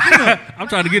trying to play. I'm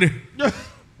trying to get it.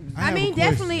 I mean,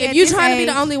 definitely. If at you this trying to be age,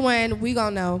 the only one, we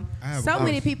gonna know. so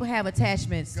many people have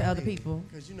attachments to other people.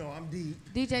 Because I'm deep.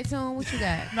 DJ Tune, what you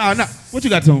got? No. What you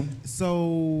got, Tom?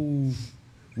 So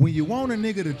when you want a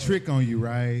nigga to trick on you,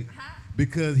 right?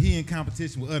 Because he in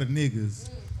competition with other niggas.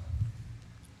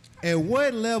 At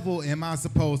what level am I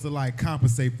supposed to like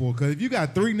compensate for? Because if you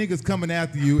got 3 niggas coming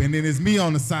after you and then it's me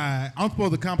on the side, I'm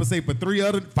supposed to compensate for 4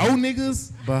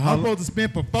 niggas? But I'm supposed to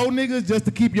spend for 4 niggas just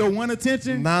to keep your one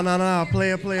attention? No.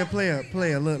 Player.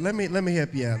 Look, let me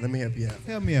help you out.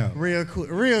 Help me out.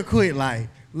 Real quick, like,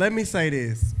 let me say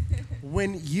this.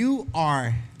 When you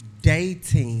are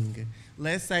dating,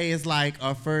 let's say it's like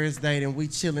our first date and we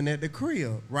chilling at the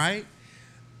crib, right?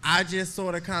 I just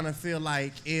sort of kind of feel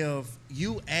like if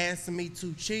you ask me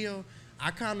to chill,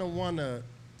 I kind of want to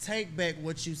take back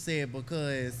what you said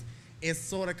because it's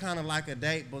sort of kind of like a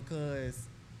date because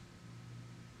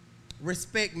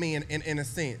respect me in a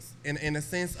sense. In a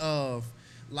sense of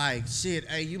like, shit,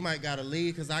 hey, you might got to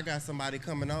leave because I got somebody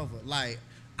coming over. Like,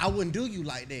 I wouldn't do you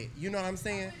like that. You know what I'm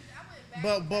saying?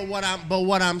 But what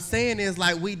I'm saying is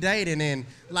like we dating and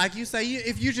like you say,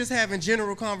 if you just having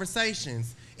general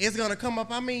conversations, it's gonna come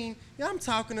up. I mean, yeah, I'm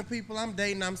talking to people, I'm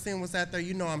dating, I'm seeing what's out there.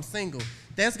 I'm single.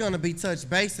 That's gonna be touch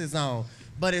bases on.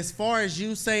 But as far as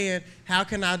you saying, how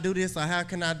can I do this or how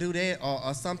can I do that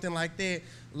or something like that,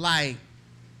 like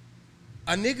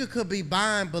a nigga could be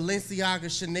buying Balenciaga,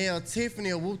 Chanel,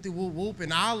 Tiffany, or whoop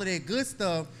and all of that good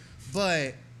stuff,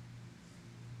 but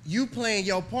you playing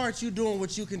your part, you doing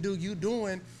what you can do, you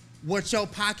doing what your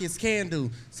pockets can do.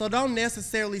 So don't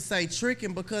necessarily say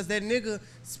tricking because that nigga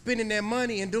spending that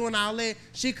money and doing all that,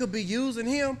 she could be using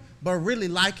him, but really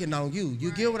liking on you.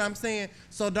 You get what I'm saying?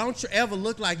 So don't you ever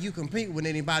look like you compete with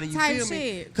anybody, you Type feel me?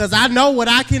 shit. Because I know what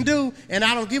I can do, and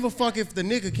I don't give a fuck if the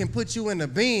nigga can put you in the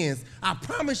bins. I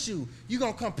promise you, you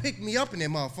gonna come pick me up in that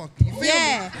motherfucker. You feel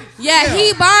me? Yeah,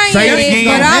 he buying Say it it, again.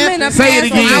 but I'm in a Say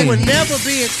it pass again. I would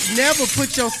never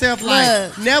put yourself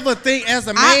like, Look. never think as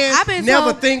a man, I've been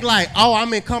never told- think like, oh,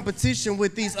 I'm in competition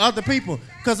with these other people.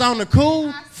 Because on the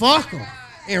cool, fuck them.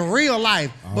 in real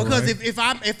life. All Because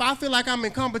right. if I feel like I'm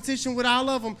in competition with all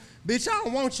of them, bitch, I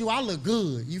don't want you. I look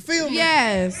good. You feel me?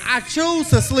 Yes. I choose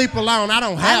to sleep alone. I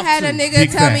don't I have had to. a nigga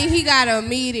Big tell fact. me he got a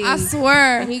meeting. I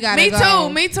swear. He gotta me go.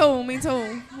 too. Me too. Me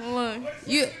too. Look,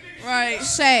 You, right.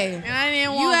 Shay, And I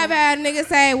didn't you want ever had a nigga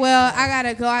say, well, I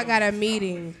gotta go, I got a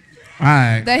meeting. All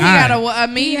right. that he all right. got a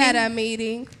He meeting. had a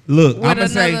meeting. Look, with I'm gonna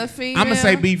say, another I'm gonna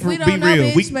say, be We be don't know,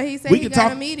 real. bitch, but he said we he can got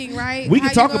talk. a meeting, right? We How can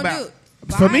you talk gonna about. do?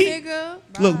 For Bye, me, nigga.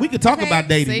 look, we could talk Okay. about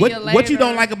dating. See What you what you don't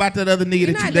later. like about that other nigga You're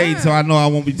that you not date? done. So I know I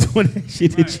won't be doing that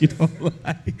shit that you don't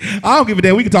like. I don't give a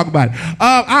damn. We can talk about it.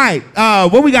 All right.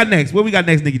 What we got next? What we got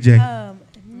next, Nikki J?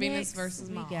 Venus Next, versus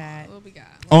we Mars. got- What we got?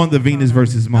 On the Venus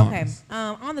versus Mars. Okay.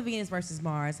 On the Venus versus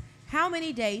Mars, how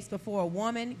many days before a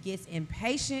woman gets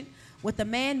impatient with a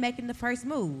man making the first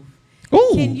move?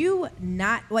 Ooh.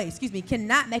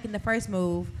 Cannot making the first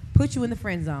move put you in the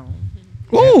friend zone?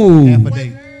 Ooh. Half a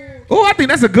date. Oh, I think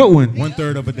that's a good one.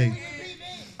 1/3 of a date.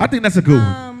 I think that's a good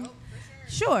one.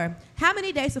 Sure. How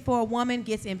many days before a woman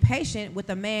gets impatient with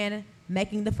a man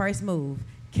making the first move?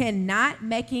 Cannot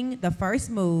making the first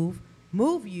move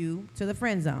you to the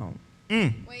friend zone?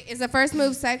 Wait, is the first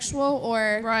move sexual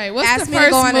or Right. What's ask the me to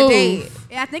first go on move? a date?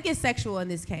 Yeah, I think it's sexual in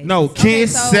this case. No,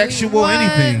 kiss, so we- sexual, what?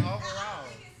 anything.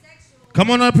 Come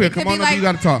on up here. could Come be on up. like- You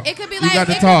gotta talk. it could be You like-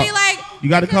 gotta it could talk. be like- You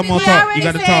gotta it could come be on like- talk. already You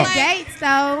gotta said talk. dates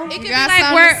though. It could be got like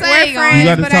something we're to say, friends, girl. You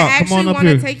gotta but talk. I Come on actually up want to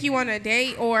here. take you on a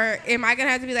date, or am I gonna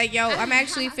have to be like, yo, I'm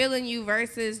actually feeling you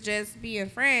versus just being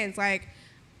friends? Like,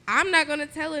 I'm not gonna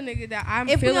tell a nigga that I'm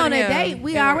If we feeling on a him date,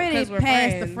 we and already 'cause we're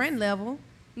past the friends. friend level.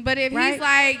 But if Right? he's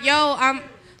like, yo, I'm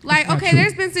like, not okay, true.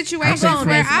 there's been situations I'm where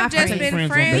friends. I've My just friends. been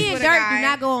Friends on friends dates. Me with and a Dirk guy. do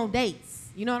not go on dates.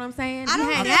 You know what I'm saying? I We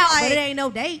don't hang feel out, but like it ain't no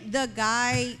date. The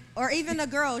guy or even the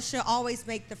girl should always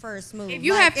make the first move. If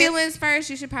you Like, have feelings first,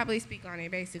 you should probably speak on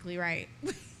it, basically, right?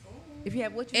 If you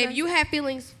have what you If say? you have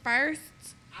feelings first,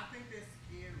 I think that's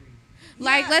scary.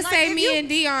 like Yeah, let's like, say if me you- and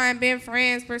Dion been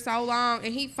friends for so long,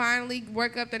 and he finally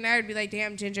work up the nerve to be like,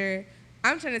 "Damn, Ginger,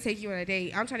 I'm trying to take you on a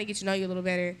date. I'm trying to get to know you a little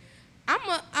better.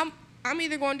 I'm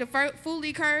either going to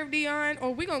fully curve Dion,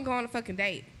 or we gonna go on a fucking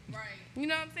date. Right? You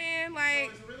know what I'm saying?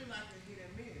 Like, It's really not gonna hit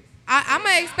and miss. I'm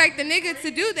gonna expect the nigga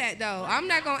to do that though. I'm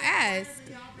not gonna ask.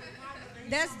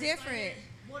 That's different.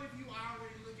 What if you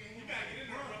already look at him like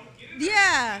a brother?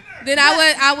 Yeah. Then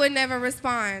I would never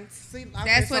respond. See,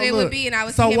 That's what it would be, and I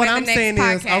would So see him what at the I'm next saying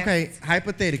podcast. is, okay,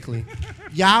 hypothetically,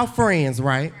 y'all friends,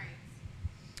 right?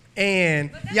 And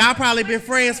y'all probably been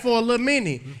friends for a little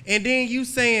minute, and then you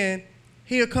saying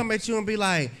he'll come at you and be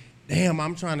like, "Damn,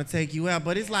 I'm trying to take you out,"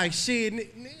 but it's like shit,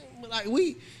 like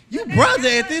you brother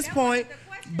at this point.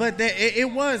 But that it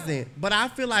wasn't. But I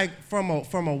feel like from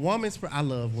a woman's, I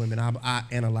love women. I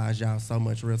analyze y'all so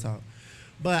much, real talk.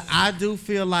 But I do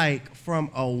feel like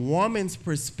from a woman's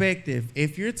perspective,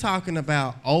 if you're talking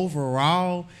about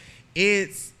overall, it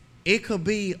could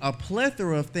be a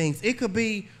plethora of things. It could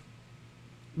be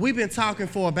we've been talking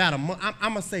for about a month. I'm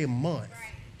gonna say a month.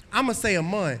 I'm gonna say a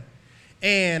month,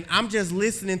 and I'm just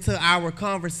listening to our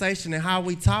conversation and how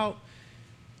we talk.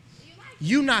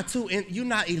 You're not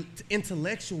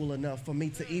intellectual enough for me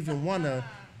to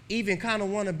even kind of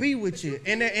wanna be with you,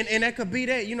 and that could be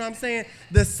that. You know what I'm saying?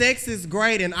 The sex is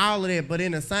great and all of that, but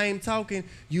in the same token,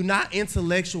 you're not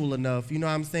intellectual enough. You know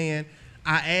what I'm saying?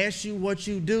 I ask you what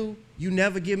you do, you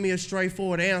never give me a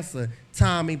straightforward answer,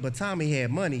 Tommy. But Tommy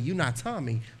had money. You not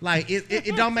Tommy. Like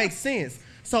it don't make sense.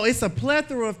 So it's a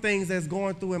plethora of things that's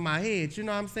going through in my head. You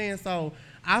know what I'm saying? So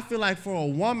I feel like for a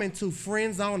woman to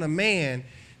friend zone a man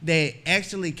that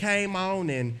actually came on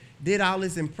and did all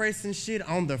this impressing shit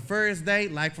on the first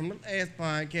date, like from the last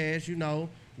podcast, you know,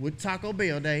 with Taco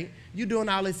Bell date, you doing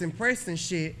all this impressing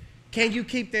shit, can you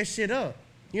keep that shit up?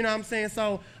 You know what I'm saying?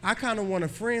 So I kind of want to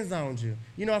friend zone you.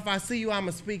 You know, if I see you, I'ma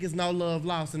speak as no love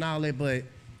lost and all that, but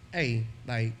hey,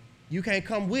 like, you can't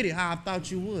come with it how I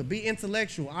thought you would. Be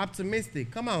intellectual,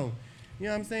 optimistic, come on. You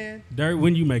know what I'm saying? Dirt,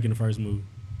 when you making the first move?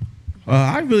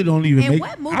 I really don't even And make.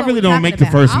 what move I are really we don't talking make the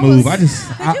about? first I move. was- I just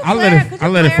Could I you I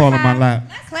let it fall in my clarify?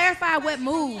 lap. Clarify what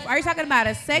move. Are you talking about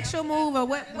a sexual move or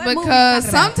what move are you Because talking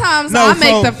about? sometimes No, I make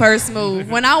so- the first move.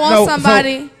 When I want No,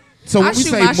 somebody, So I when we shoot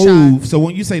say my move, shot. so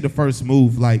when you say the first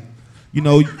move, like, you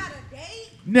know,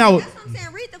 no, That's what I'm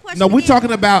saying. Read the question. no, we're again.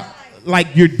 talking about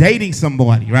like you're dating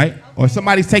somebody, right? Or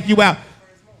somebody's taking you out.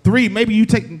 3, maybe you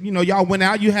take, you know, y'all went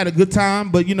out, you had a good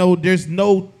time, but you know, there's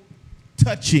no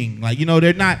touching. Like, you know,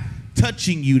 they're not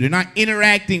touching you, they're not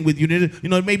interacting with you. You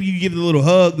know, maybe you give the little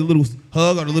hug or the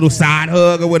little side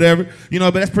hug or whatever, you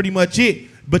know, but that's pretty much it.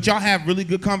 But y'all have really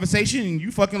good conversation and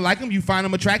you fucking like him, you find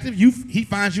him attractive, he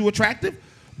finds you attractive,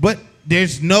 but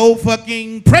there's no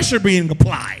fucking pressure being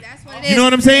applied. That's what it You know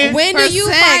what I'm saying? When For do you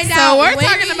sex, find so out? we're when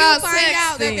talking do about you find sex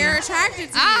out that then. they're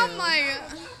attracted to you? I'm like,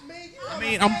 I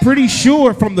mean, I'm pretty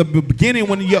sure from the beginning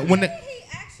when He actually just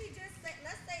said,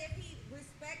 let's say if he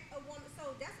respect a woman. So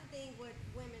that's the thing with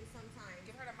women sometimes.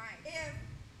 Give her the mic.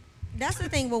 That's the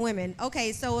thing with women.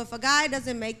 Okay, so if a guy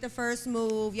doesn't make the first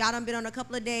move, y'all done been on a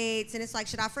couple of dates, and it's like,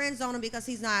 should I friend zone him because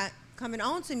he's not coming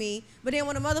on to me? But then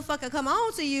when a motherfucker come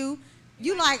on to you,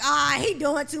 you like, he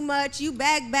doing too much. You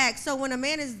back. So when a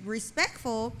man is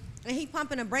respectful and he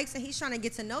pumping the brakes and he's trying to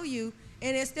get to know you,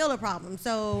 and it's still a problem.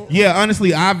 So Yeah,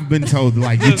 honestly, I've been told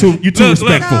like you're too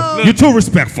respectful. So- You're too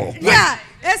respectful. yeah,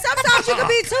 and sometimes you can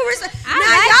be too respectful.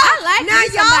 I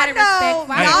like somebody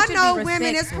respectful. I want you to Y'all be know women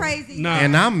is respectful. crazy. Nah.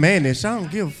 And I'm mannish. I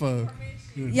don't give a fuck.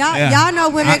 Y'all know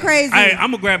women crazy. Hey, I'm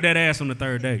gonna grab that ass on the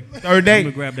third date. Third date? I'm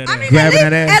gonna grab that I ass. mean, Grabbing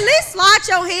that ass. at least slide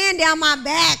your hand down my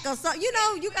back or something. You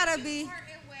know, you gotta be.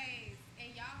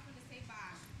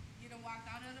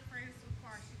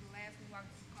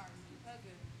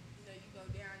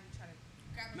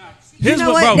 Here's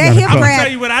know what, what? bro. That hip I'm gonna grab.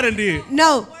 tell you what I done did.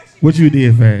 No, What you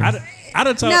did, Faz? I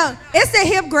done told. no, it's the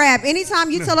hip grab.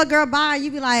 Anytime you tell a girl bye,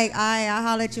 you be like, I'll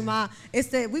holler at you, ma. It's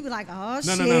the, we be like, oh, No,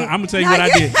 shit. no, no. I'm gonna tell you what I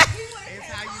did.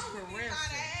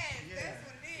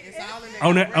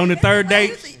 On the third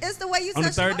date, It's the way you on the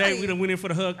touch your third date, body. we done went in for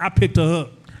the hug. I picked her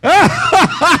up.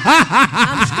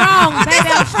 I'm strong, baby.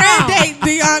 I'm friend strong. date,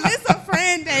 Dion. It's a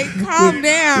friend date. Calm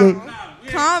down.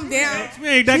 Calm down. We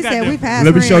ain't that She said goddamn. we passed.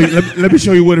 Let me show you. Let me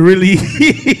show you what it really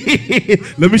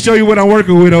is. Let me show you what I'm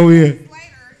working with over here.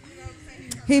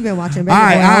 He been watching. All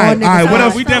right. What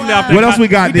else? We definitely off that. What else we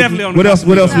got? We definitely on the What else?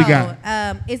 What else we So,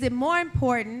 got? is it more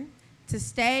important to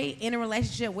stay in a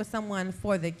relationship with someone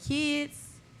for the kids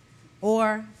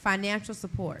or financial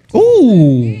support?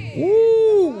 Ooh,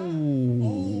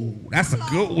 that's a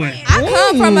good one. I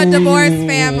come from a divorced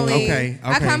family. Okay,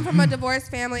 I okay. come from a divorced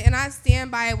family, and I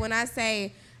stand by it when I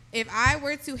say, if I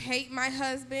were to hate my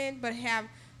husband but have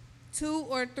 2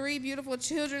 or 3 beautiful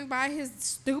children by his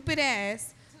stupid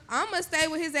ass, I'm going to stay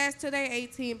with his ass till they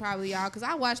 18 probably, y'all, because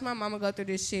I watched my mama go through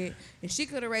this shit, and she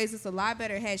could have raised us a lot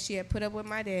better had she had put up with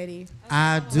my daddy.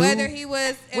 I do. Whether he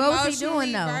was What was he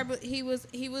emotionally, doing, though?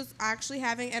 he was actually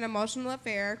having an emotional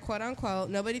affair, quote unquote.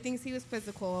 Nobody thinks he was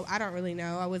physical. I don't really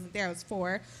know. I wasn't there. I was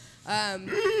 4.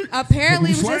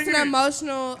 Apparently, it was just an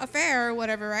emotional affair or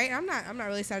whatever, right? I'm not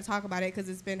really sad to talk about it because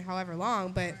it's been however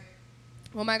long. But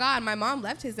oh my God, my mom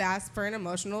left his ass for an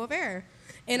emotional affair,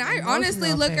 and I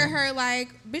honestly look at her like,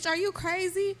 bitch, are you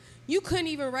crazy? You couldn't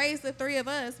even raise the 3 of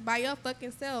us by your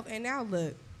fucking self, and now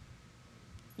look.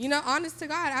 You know, honest to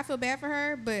God, I feel bad for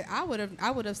her, but I would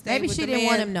have stayed Maybe with she the didn't man.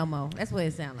 want him no more. That's what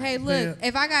it sounded like. Hey, look,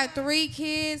 if I got 3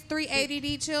 kids, 3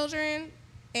 ADD children,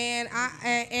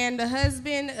 and the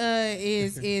husband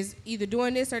is either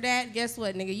doing this or that, guess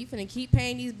what, nigga? You finna keep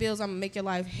paying these bills. I'm gonna make your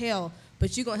life hell.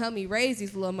 But you gonna help me raise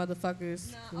these little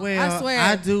motherfuckers. Well, I swear.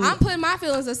 I do- I'm putting my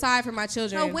feelings aside for my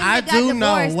children. So when I you got do divorced,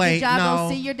 know- wait, did y'all no. go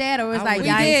see your dad, or was I like would- we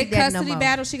y'all ain't did see dad no custody more?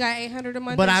 battle. She got $800 a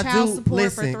month But in I child do support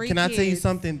listen. for 3 Can I kids. tell you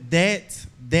something?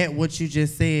 That what you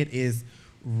just said is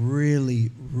really,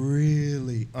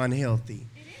 really unhealthy.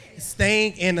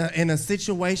 Staying in a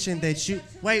situation that you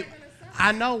wait.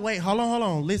 I know. Wait. Hold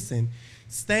on. Listen.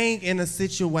 Staying in a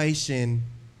situation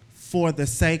for the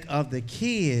sake of the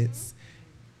kids,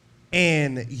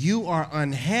 and you are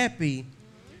unhappy.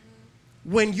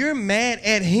 When you're mad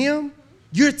at him,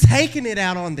 you're taking it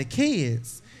out on the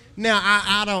kids. Now,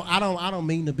 I don't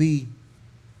mean to be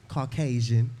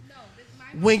Caucasian.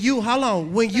 When you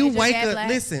when you is your wake dad up, black?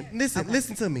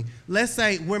 listen to me. Let's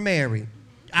say we're married.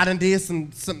 I done did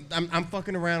some I'm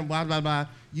fucking around, blah, blah, blah.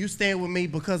 You stand with me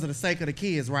because of the sake of the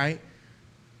kids, right?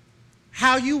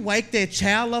 How you wake that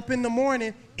child up in the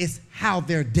morning is how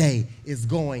their day is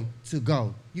going to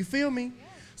go. You feel me?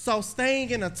 So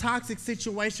staying in a toxic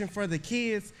situation for the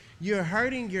kids, you're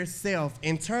hurting yourself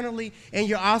internally, and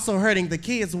you're also hurting the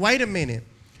kids. Wait a minute.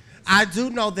 I do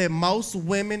know that most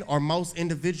women or most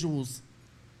individuals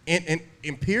in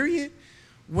period,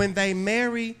 when they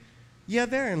marry, yeah,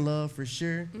 they're in love for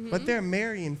sure, but they're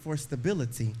marrying for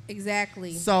stability.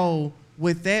 Exactly. So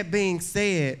with that being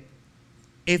said,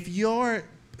 if your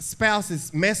spouse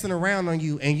is messing around on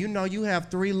you and you know you have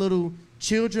 3 little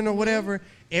children or whatever,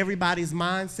 everybody's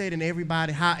mindset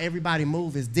and how everybody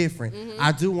move is different.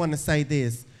 I do want to say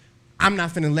this. I'm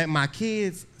not finna let my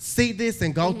kids see this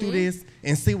and go through this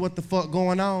and see what the fuck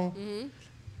going on.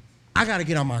 I gotta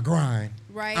get on my grind.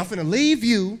 Right. I'm finna leave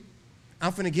you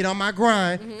I'm finna get on my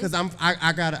grind because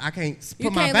I can't You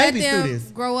put my can't let babies through them this.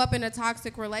 grow up in a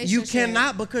toxic relationship. You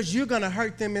cannot, because you're gonna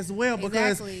hurt them as well.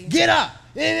 Because Exactly. get up.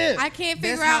 I can't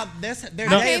figure That's out. how. That's their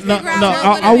No, days. no, figure out no, what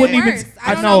would've I wouldn't been even. worse.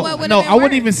 I don't know what know, would've no, been I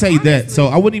wouldn't worse, even say that. honestly. So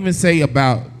I wouldn't even say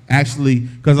about actually,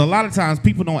 because a lot of times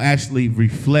people don't actually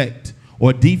reflect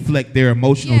or deflect their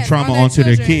emotional Yes, trauma on their onto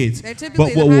their children. kids. They're typically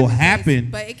But what the will happy happen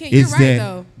place. But it can't- you're is right, that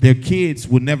though. their kids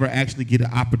will never actually get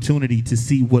an opportunity to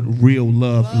see what real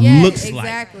love Yeah, looks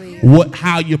exactly. like.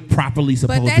 How you're properly But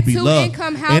supposed that to be 2 loved.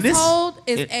 income And it's- household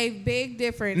is a big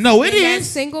difference. No, it than that is.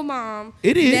 single mom.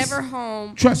 It is. Never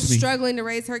home. Trust me. Struggling to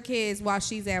raise her kids while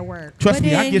she's at work. Trust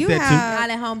me, I get that too.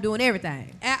 Y'all at home doing everything.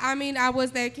 I mean, I was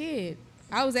that kid.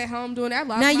 I was at home doing that. I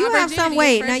lost Now my you have some virginity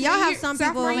wait. Now freshman y'all have year- some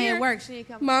sophomore people year. at work. She ain't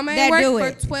come. Mama that ain't do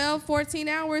work it. for 12, 14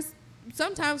 hours,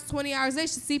 sometimes 20 hours. They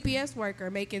should CPS worker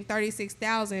making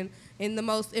 $36,000 in the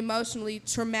most emotionally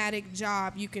traumatic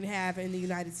job you can have in the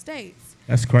United States.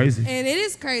 That's crazy. And it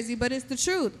is crazy, but it's the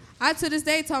truth. I to this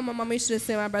day told my mama you should have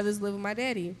sent my brothers to live with my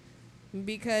daddy,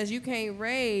 because you can't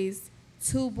raise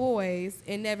 2 boys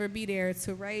and never be there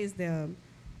to raise them.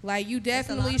 Like, you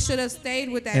definitely should have stayed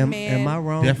with that man. Am I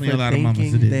wrong Definitely for a lot of mamas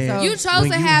thinking that did. that You chose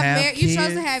when to you have you chose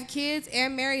kids- to have kids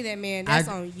and marry that man. That's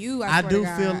on you. I I swear do to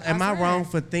God. feel. Am I swear. wrong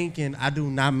for thinking? I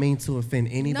do not mean to offend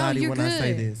No, anybody you're when good. I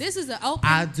say this. This is an open.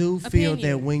 I do feel opinion.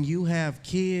 that when you have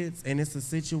kids and it's a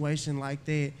situation like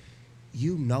that,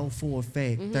 you know for a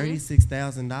fact Mm-hmm.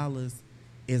 $36,000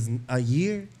 is a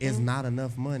year is not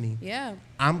enough money. Yeah.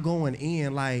 I'm going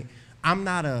in like I'm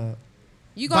not a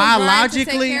You gonna grind to take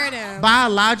biologically. care of them.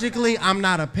 Biologically, I'm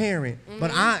not a parent,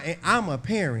 but Mm-hmm. I'm a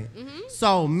parent.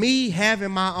 So me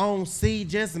having my own seed,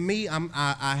 just me.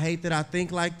 I hate that I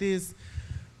think like this.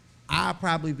 I'll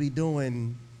probably be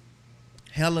doing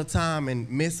hella time and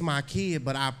miss my kid,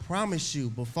 but I promise you,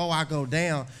 before I go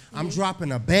down, I'm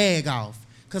dropping a bag off.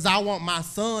 Cause I want my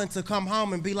son to come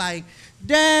home and be like,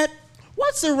 Dad,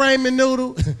 what's a ramen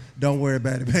noodle? Don't worry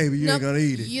about it, baby. You ain't Nope, gonna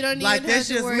eat it. you don't like even that's have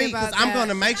to just worry me, cause about I'm that.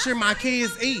 gonna make sure my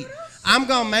kids eat. I'm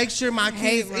gonna make sure my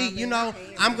hate kids eat. ramen. You know,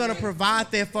 I'm gonna provide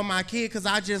that for my kid, cause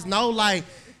I just know like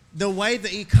the way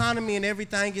the economy and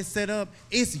everything is set up,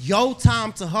 it's your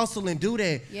time to hustle and do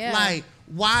that. Yeah. Like,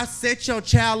 why set your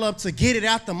child up to get it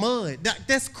out the mud?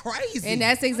 That's crazy. And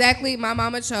that's exactly my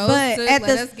mama chose But to at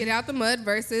let the- us get out the mud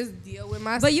versus deal with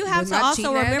my. But you have with to my also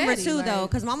cheating ass remember daddy, too, like- though,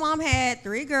 because my mom had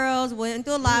 3 girls, went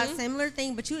through a lot, similar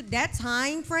thing. But that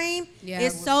time frame Yeah,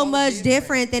 is it was so much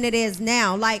different than it is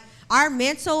now. Like our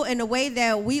mental and the way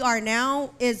that we are now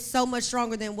is so much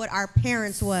stronger than what our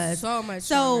parents was. So much So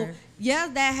stronger. yeah,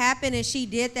 that happened, and she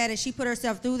did that, and she put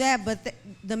herself through that. But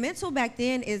the mental back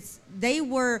then is they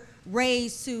were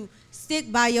raised to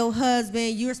stick by your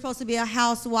husband. You're supposed to be a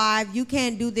housewife. You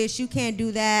can't do this. You can't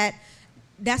do that.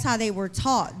 That's how they were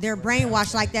taught. They're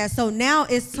brainwashed like that. So now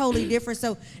it's totally different.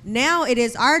 So now it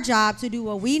is our job to do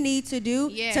what we need to do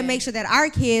Yeah. to make sure that our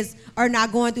kids are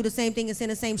not going through the same thing and seeing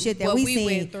the same shit that What we we seen.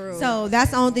 went through. So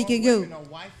that's the only thing you can do. No,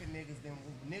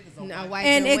 white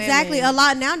And and exactly, women. a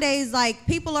lot nowadays, like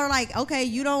people are like, okay,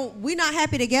 we're not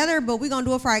happy together, but we're gonna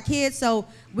do it for our kids. So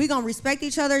we're gonna respect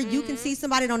each other. You can see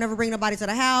somebody, don't ever bring nobody to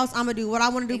the house. I'm gonna do what I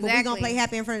want to do, but we're gonna Exactly. play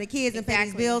happy in front of the kids and pay these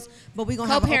Exactly. bills. But we're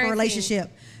gonna have an open Co-parenting.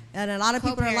 relationship. And a lot of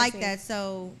people are like Co-parenting. that.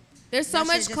 So There's so that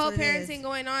much shit's just what it is. co-parenting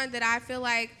going on that I feel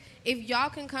like if y'all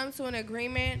can come to an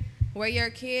agreement where your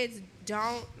kids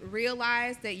don't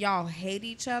realize that y'all hate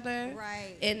each other,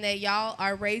 Right. and that y'all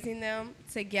are raising them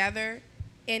together,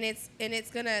 and it's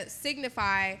gonna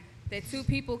signify that 2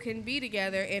 people can be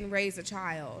together and raise a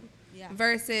child. Yeah.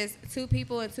 Versus 2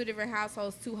 people in 2 different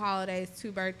households, 2 holidays,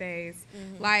 2 birthdays.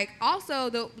 Like, also,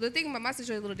 the thing about my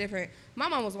situation is a little different. My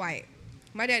mom was white.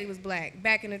 My daddy was black.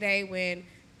 Back in the day when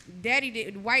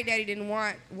white daddy didn't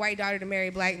want white daughter to marry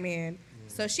black man.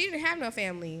 So she didn't have no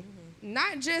family.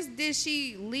 Not just did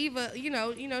she leave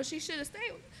she should have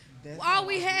stayed. All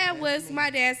we had was my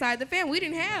dad's side of the family. We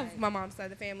didn't have my mom's side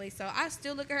of the family. So I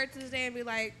still look at her to this day and be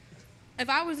like, if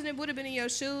I would have been in your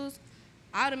shoes,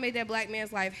 I would have made that black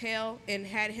man's life hell and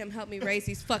had him help me raise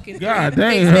these fucking God three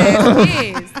damn.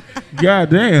 big-ass kids. God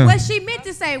damn. What she meant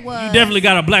to say was, You definitely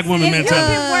got a black woman if you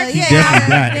mentality. can work Yeah. it Definitely out,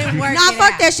 got it. then work Nah, it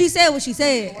fuck out. that. She said what she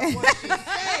said. Children,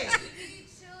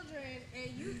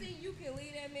 and you think you can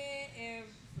lead that man, and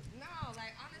no,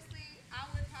 like honestly, I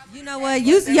would probably. You know what?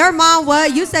 Your mom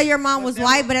what? You say your mom was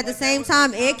white, but at the same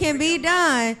time, it can be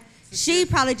done. She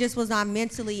probably just was not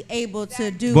mentally able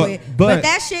to do But- it. but- But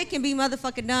that shit can be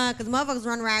motherfucking done because motherfuckers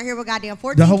run around here with goddamn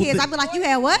 14 whole kids. thi- I'd be like, you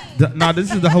had what? No,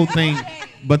 this is the whole thing.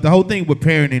 But the whole thing with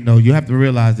parenting, though, you have to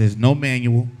realize there's no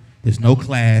manual. There's no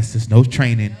class. There's no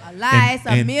training. A lie. It's a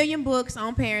And- million books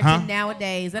on parenting Huh?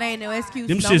 nowadays. That ain't no excuse.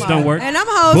 Them no shits more. don't work. And them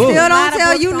hoes Book. still A lot don't of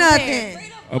tell books you on nothing. parenting.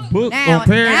 A book Now, on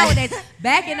parents. nowadays,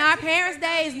 back in our parents'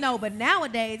 days, no, but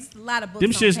nowadays, a lot of books. Them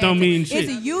on shits don't parenting. mean shit.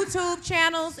 It's a YouTube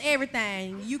channels,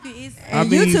 everything. You can. It's, I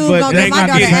And mean, YouTube but gonna it get ain't my not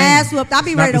daughter the same. ass whooped. I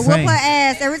be It's ready not to the whoop same. her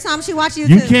ass every time she watch YouTube.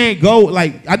 You can't go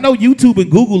like I know YouTube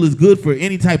and Google is good for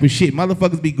any type of shit.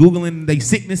 Motherfuckers be googling they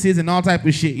sicknesses and all type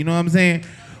of shit. You know what I'm saying?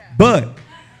 But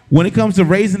when it comes to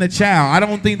raising a child, I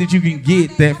don't think that you can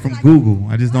get that from Google.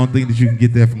 I just don't think that you can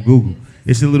get that from Google.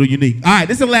 It's a little unique. All right,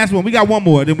 this is the last one. We got one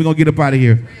more, then we're gonna get up out of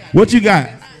here. What you got?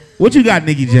 What you got,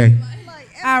 Nikki J?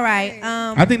 all right.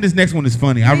 I think this next one is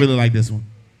funny. I really like this one.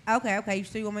 Okay. You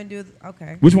still want me to do?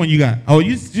 Okay. Which one you got? Oh,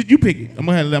 you pick it. I'm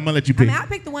gonna let you I pick. mean, I'll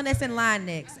pick the one that's in line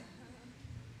next.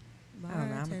 I don't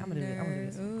know. I'm gonna do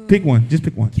this. Pick one. Just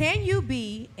pick one. Can you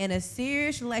be in a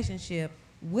serious relationship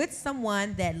with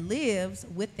someone that lives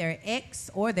with their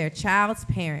ex or their child's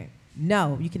parent?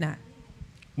 No, you cannot.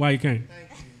 Why you can't?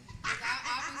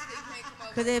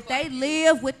 Because if they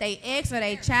live with their ex or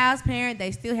their child's parent,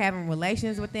 they still having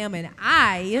relations with them, and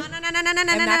I No. am not cool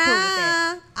with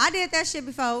that. I did that shit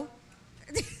before.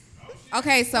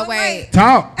 Okay, so wait.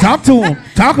 Talk to him.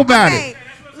 Talk about Okay,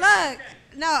 it. look.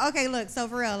 No, okay, look. So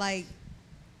for real, like,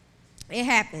 it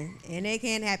happened, and it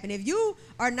can happen. If you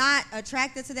are not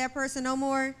attracted to that person no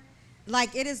more,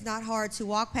 like, it is not hard to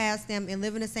walk past them and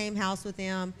live in the same house with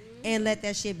them and let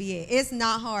that shit be it. It's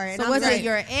not hard. So And was I'm it like,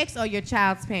 your ex or your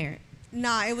child's parent?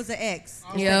 Nah, it was an ex.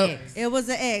 Yep. It was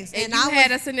an ex. And I you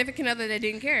had was, a significant other that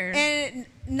didn't care. and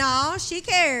no, she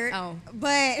cared. Oh.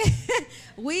 But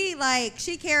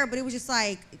she cared, but it was just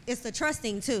like, it's the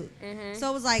trusting too. Mm-hmm. So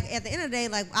it was like, at the end of the day,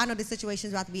 like, I know this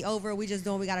situation's about to be over. We just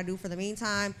doing what we got to do for the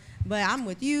meantime. But I'm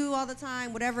with you all the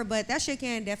time, whatever. But that shit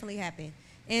can definitely happen.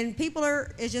 And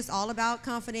it's just all about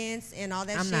confidence and all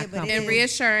that I'm shit. not But confident. And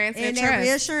reassurance and that trust.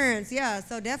 reassurance, yeah.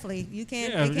 So definitely, it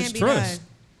can it's be trust. done.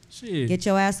 Shit. Get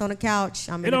your ass on the couch.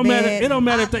 I'm It in don't the matter- bed. it don't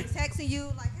matter I'll if be they- texting you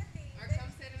like, Or come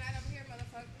stay the night over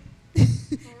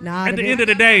here, motherfucker. nah. At the end of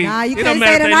the day, nah, you it can't don't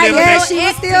matter say if the they night. live Yeah, with she their-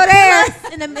 was still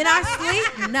there. In our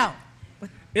sleep? No.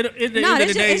 At the No, end of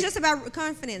the day, it's just about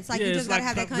confidence. Like, Yeah, you it's just gotta like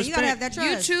have that. respect. You gotta have that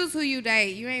You trust. choose who you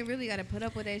date. You ain't really gotta put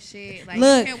up with that shit. Like,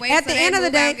 Look, you can't wait at till the they end of the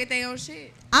move out and day- get their own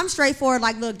shit. I'm straightforward.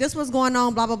 Like, look, this was going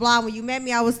on. Blah blah blah. When you met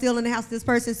me, I was still in the house with this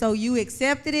person. So you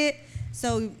accepted it.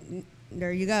 So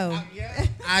there you go.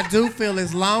 I do feel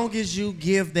as long as you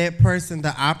give that person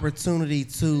the opportunity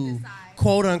to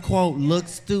quote unquote look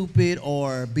stupid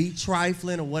or be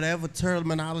trifling or whatever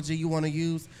terminology you want to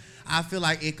use, I feel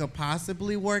like it could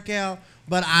possibly work out.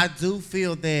 But I do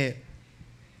feel that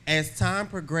as time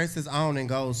progresses on and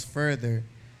goes further,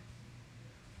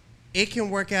 it can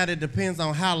work out. It depends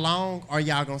on how long are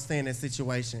y'all gonna stay in that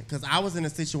situation. Because I was in a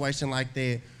situation like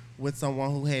that with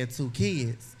someone who had 2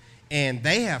 kids, and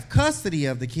they have custody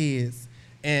of the kids,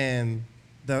 and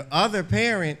the other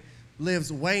parent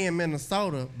lives way in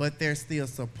Minnesota, but they're still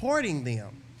supporting them.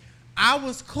 I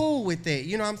was cool with that,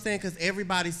 you know what I'm saying? Because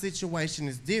everybody's situation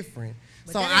is different.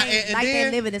 But So that ain't and like they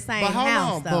then- live in the same but hold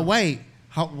house, on, though. But wait,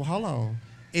 hold on.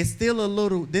 It's still a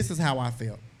little. This is how I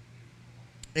felt.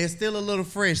 It's still a little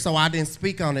fresh, so I didn't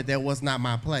speak on it. That was not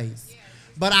my place.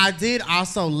 But I did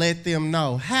also let them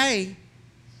know, hey,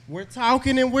 we're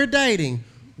talking and we're dating.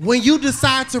 When you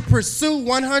decide to pursue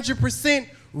 100%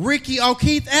 Ricky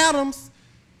O'Keefe Adams,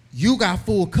 you got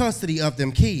full custody of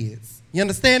them kids. You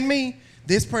understand me?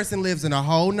 This person lives in a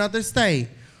whole nother state.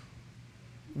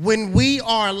 When we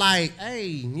are like, hey,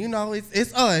 you know,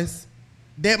 it's us,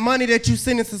 that money that you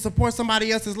sending to support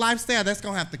somebody else's lifestyle, that's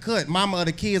going to have to cut, mama or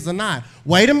the kids or not.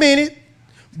 Wait a minute,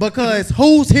 because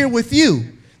who's here with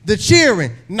you? The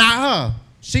cheering, not her.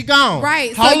 She gone.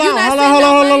 Right, so Hold you on, not hold sending on, no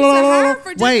hold on, money hold to on, her hold on.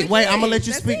 for just Wait, the I'm going to kids. let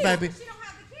you That's speak, it. baby.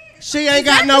 She ain't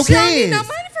got no She don't need kids. no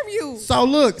money from you. So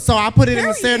look, so I put it in a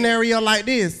Period. scenario like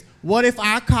this. What if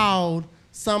I called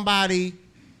somebody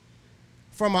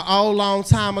from an old long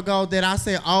time ago that I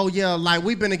said, oh yeah, like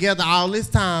we've been together all this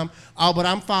time, oh, but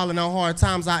I'm falling on hard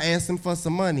times. I asked him for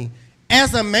some money.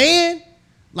 As a man,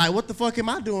 like what the fuck am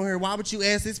I doing here? Why would you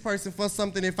ask this person for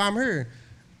something if I'm here?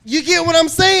 You get what I'm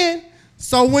saying?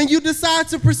 So when you decide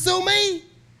to pursue me,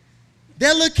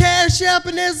 that little cash app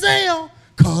and that Zelle,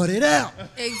 cut it out.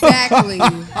 Exactly. So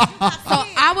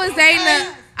I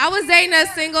was dating a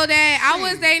single dad. I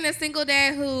was dating a single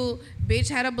dad who bitch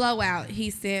had a blowout. He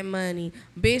sent money.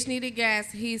 Bitch needed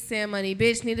gas. He sent money.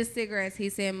 Bitch needed cigarettes. He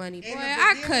sent money. Boy,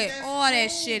 I cut all that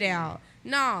shit out.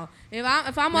 No, if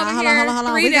I'm Nah, over hold here on, hold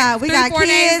on. 3 We got 4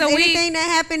 kids. days a week, Anything that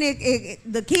happened,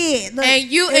 the kid. Look, And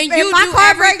you if do my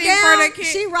car break everything for down, the kid.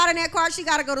 she riding that car. She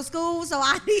got to go to school, so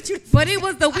I need you. But it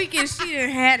was the weekend she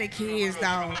didn't have the kids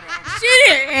though. She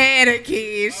didn't have the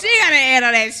kids. She gotta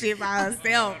handle that shit by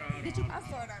herself.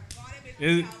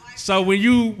 So when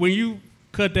you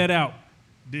cut that out,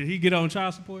 did he get on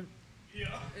child support?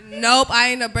 Nope,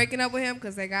 I ended up breaking up with him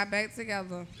because they got back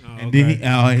together. And then he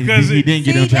didn't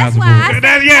get See, on child that's why I support.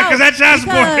 said Yeah, 'cause no, that child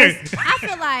because support. I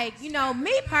feel like,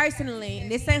 me personally,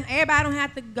 and this ain't, everybody don't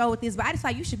have to go with this, but I just feel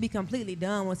like you should be completely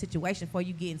done with a situation before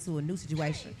you get into a new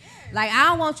situation. Like, I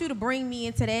don't want you to bring me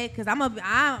into that because I'm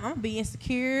gonna be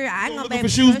insecure. I ain't gonna be Looking able for to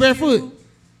shoes trust barefoot? you.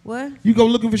 What? You go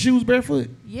looking for shoes barefoot?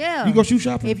 Yeah. You go shoe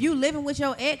shopping? If you living with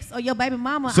your ex or your baby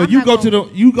mama, So I'm you not go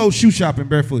gonna- you go shoe shopping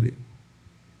barefooted.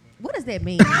 What does that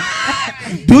mean?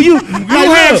 Do you? You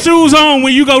have shoes on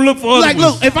when you go look for other Like,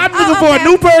 ones. look, if I'm looking for okay. a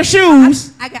new pair of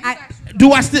shoes, I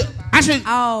do I still? I should.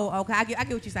 Oh, okay. I get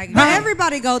what you're saying. But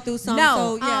everybody go through something.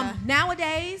 No, so yeah.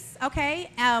 nowadays,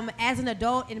 okay, as an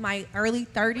adult in my early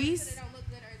 30s,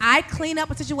 I clean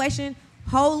up a situation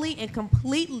wholly and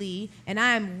completely, and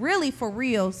I am really for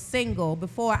real single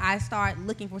before I start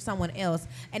looking for someone else.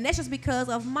 And that's just because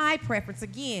of my preference.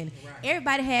 Again,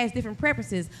 everybody has different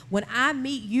preferences. When I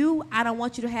meet you, I don't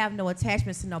want you to have no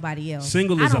attachments to nobody else.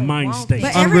 Single I is a don't mind want state.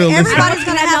 that. But Unrealistic. everybody's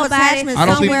gonna have Nobody- attachments I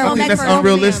don't think- somewhere. I think on that's that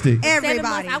unrealistic.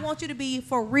 Everybody. I want you to be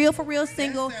for real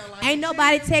single. Ain't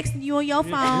nobody texting you on your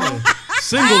phone.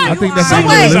 Single. I think that's So wait,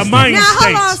 unrealistic. a mind now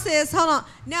hold on, state. sis. Hold on.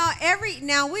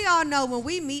 Now we all know when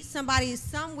we meet somebody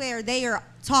somewhere, they are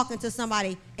talking to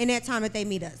somebody in that time that they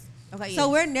meet us. Okay, So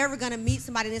yeah. we're never gonna meet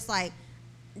somebody that's like,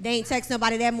 they ain't text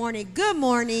somebody that morning. Good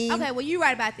morning. Okay, well, you're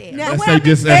right about that. Now, But Unless what they I mean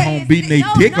just at home is- beating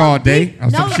their dick all day deep- or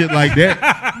some shit like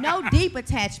that. No deep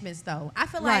attachments, though. I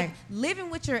feel like Right. living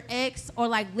with your ex or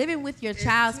like living with your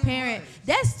child's parent,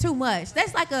 that's too much.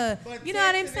 That's like a, you know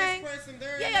what I'm saying?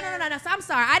 Yeah, no. So I'm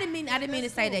sorry. I didn't mean to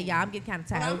say that, y'all. I'm getting kind of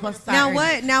tired. We're supposed to start Now early.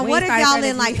 what? Now We what ain't if started y'all early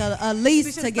in this like week. a We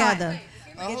lease should together?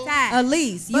 Get tired. A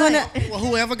lease. You But- and Well,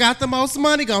 whoever got the most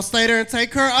money gonna stay there and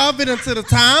take care of it until the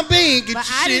time being. Get your But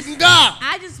shit and go.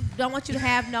 I just don't want you to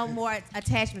have no more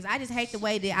attachments. I just hate the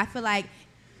way that I feel like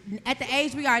at the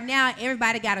age we are now,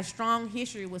 everybody got a strong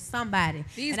history with somebody.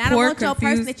 These And I don't poor, want your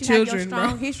person that you have your confused strong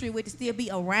children, bro. history with to still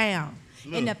be around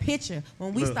in the picture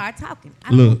when we start talking. I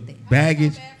don't Look, want that.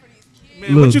 baggage.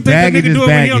 Man, what you think that baggage nigga is doing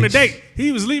when he on a baggage. date?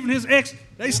 He was leaving his ex.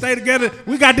 They stay together.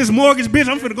 We got this mortgage, bitch.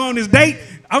 I'm finna go on this date.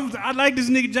 I like this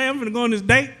nigga Jay. I'm finna go on this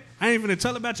date. I ain't finna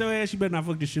tell about your ass. You better not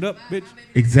fuck this shit up, bitch.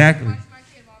 Exactly.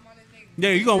 Yeah,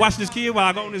 you gonna watch this kid while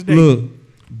I go on this date. Look,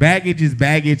 baggage is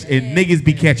baggage, and niggas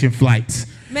be catching flights.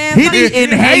 Man, Hidden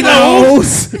in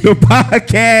Halos, the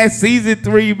podcast, season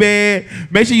 3, man.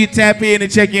 Make sure you tap in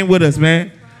and check in with us,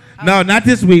 man. No, not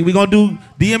this week. We're going to do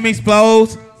DM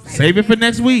Explodes. Save it for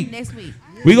next week. Next week.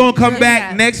 We're going to come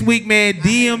back next week, man.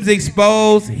 DMs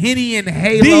Exposed, Henny and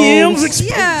Halos. DMs Exposed.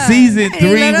 Yeah. Season Hey, 3.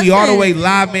 let us We all the in. way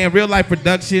live, man. Real Life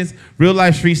Productions, Real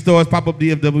Life Street Stores, Pop-Up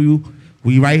DFW.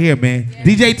 We right here, man.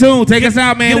 DJ Tune, take us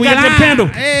out, man. Get a We goddamn live. candle.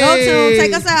 Hey. Go to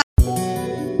take us out.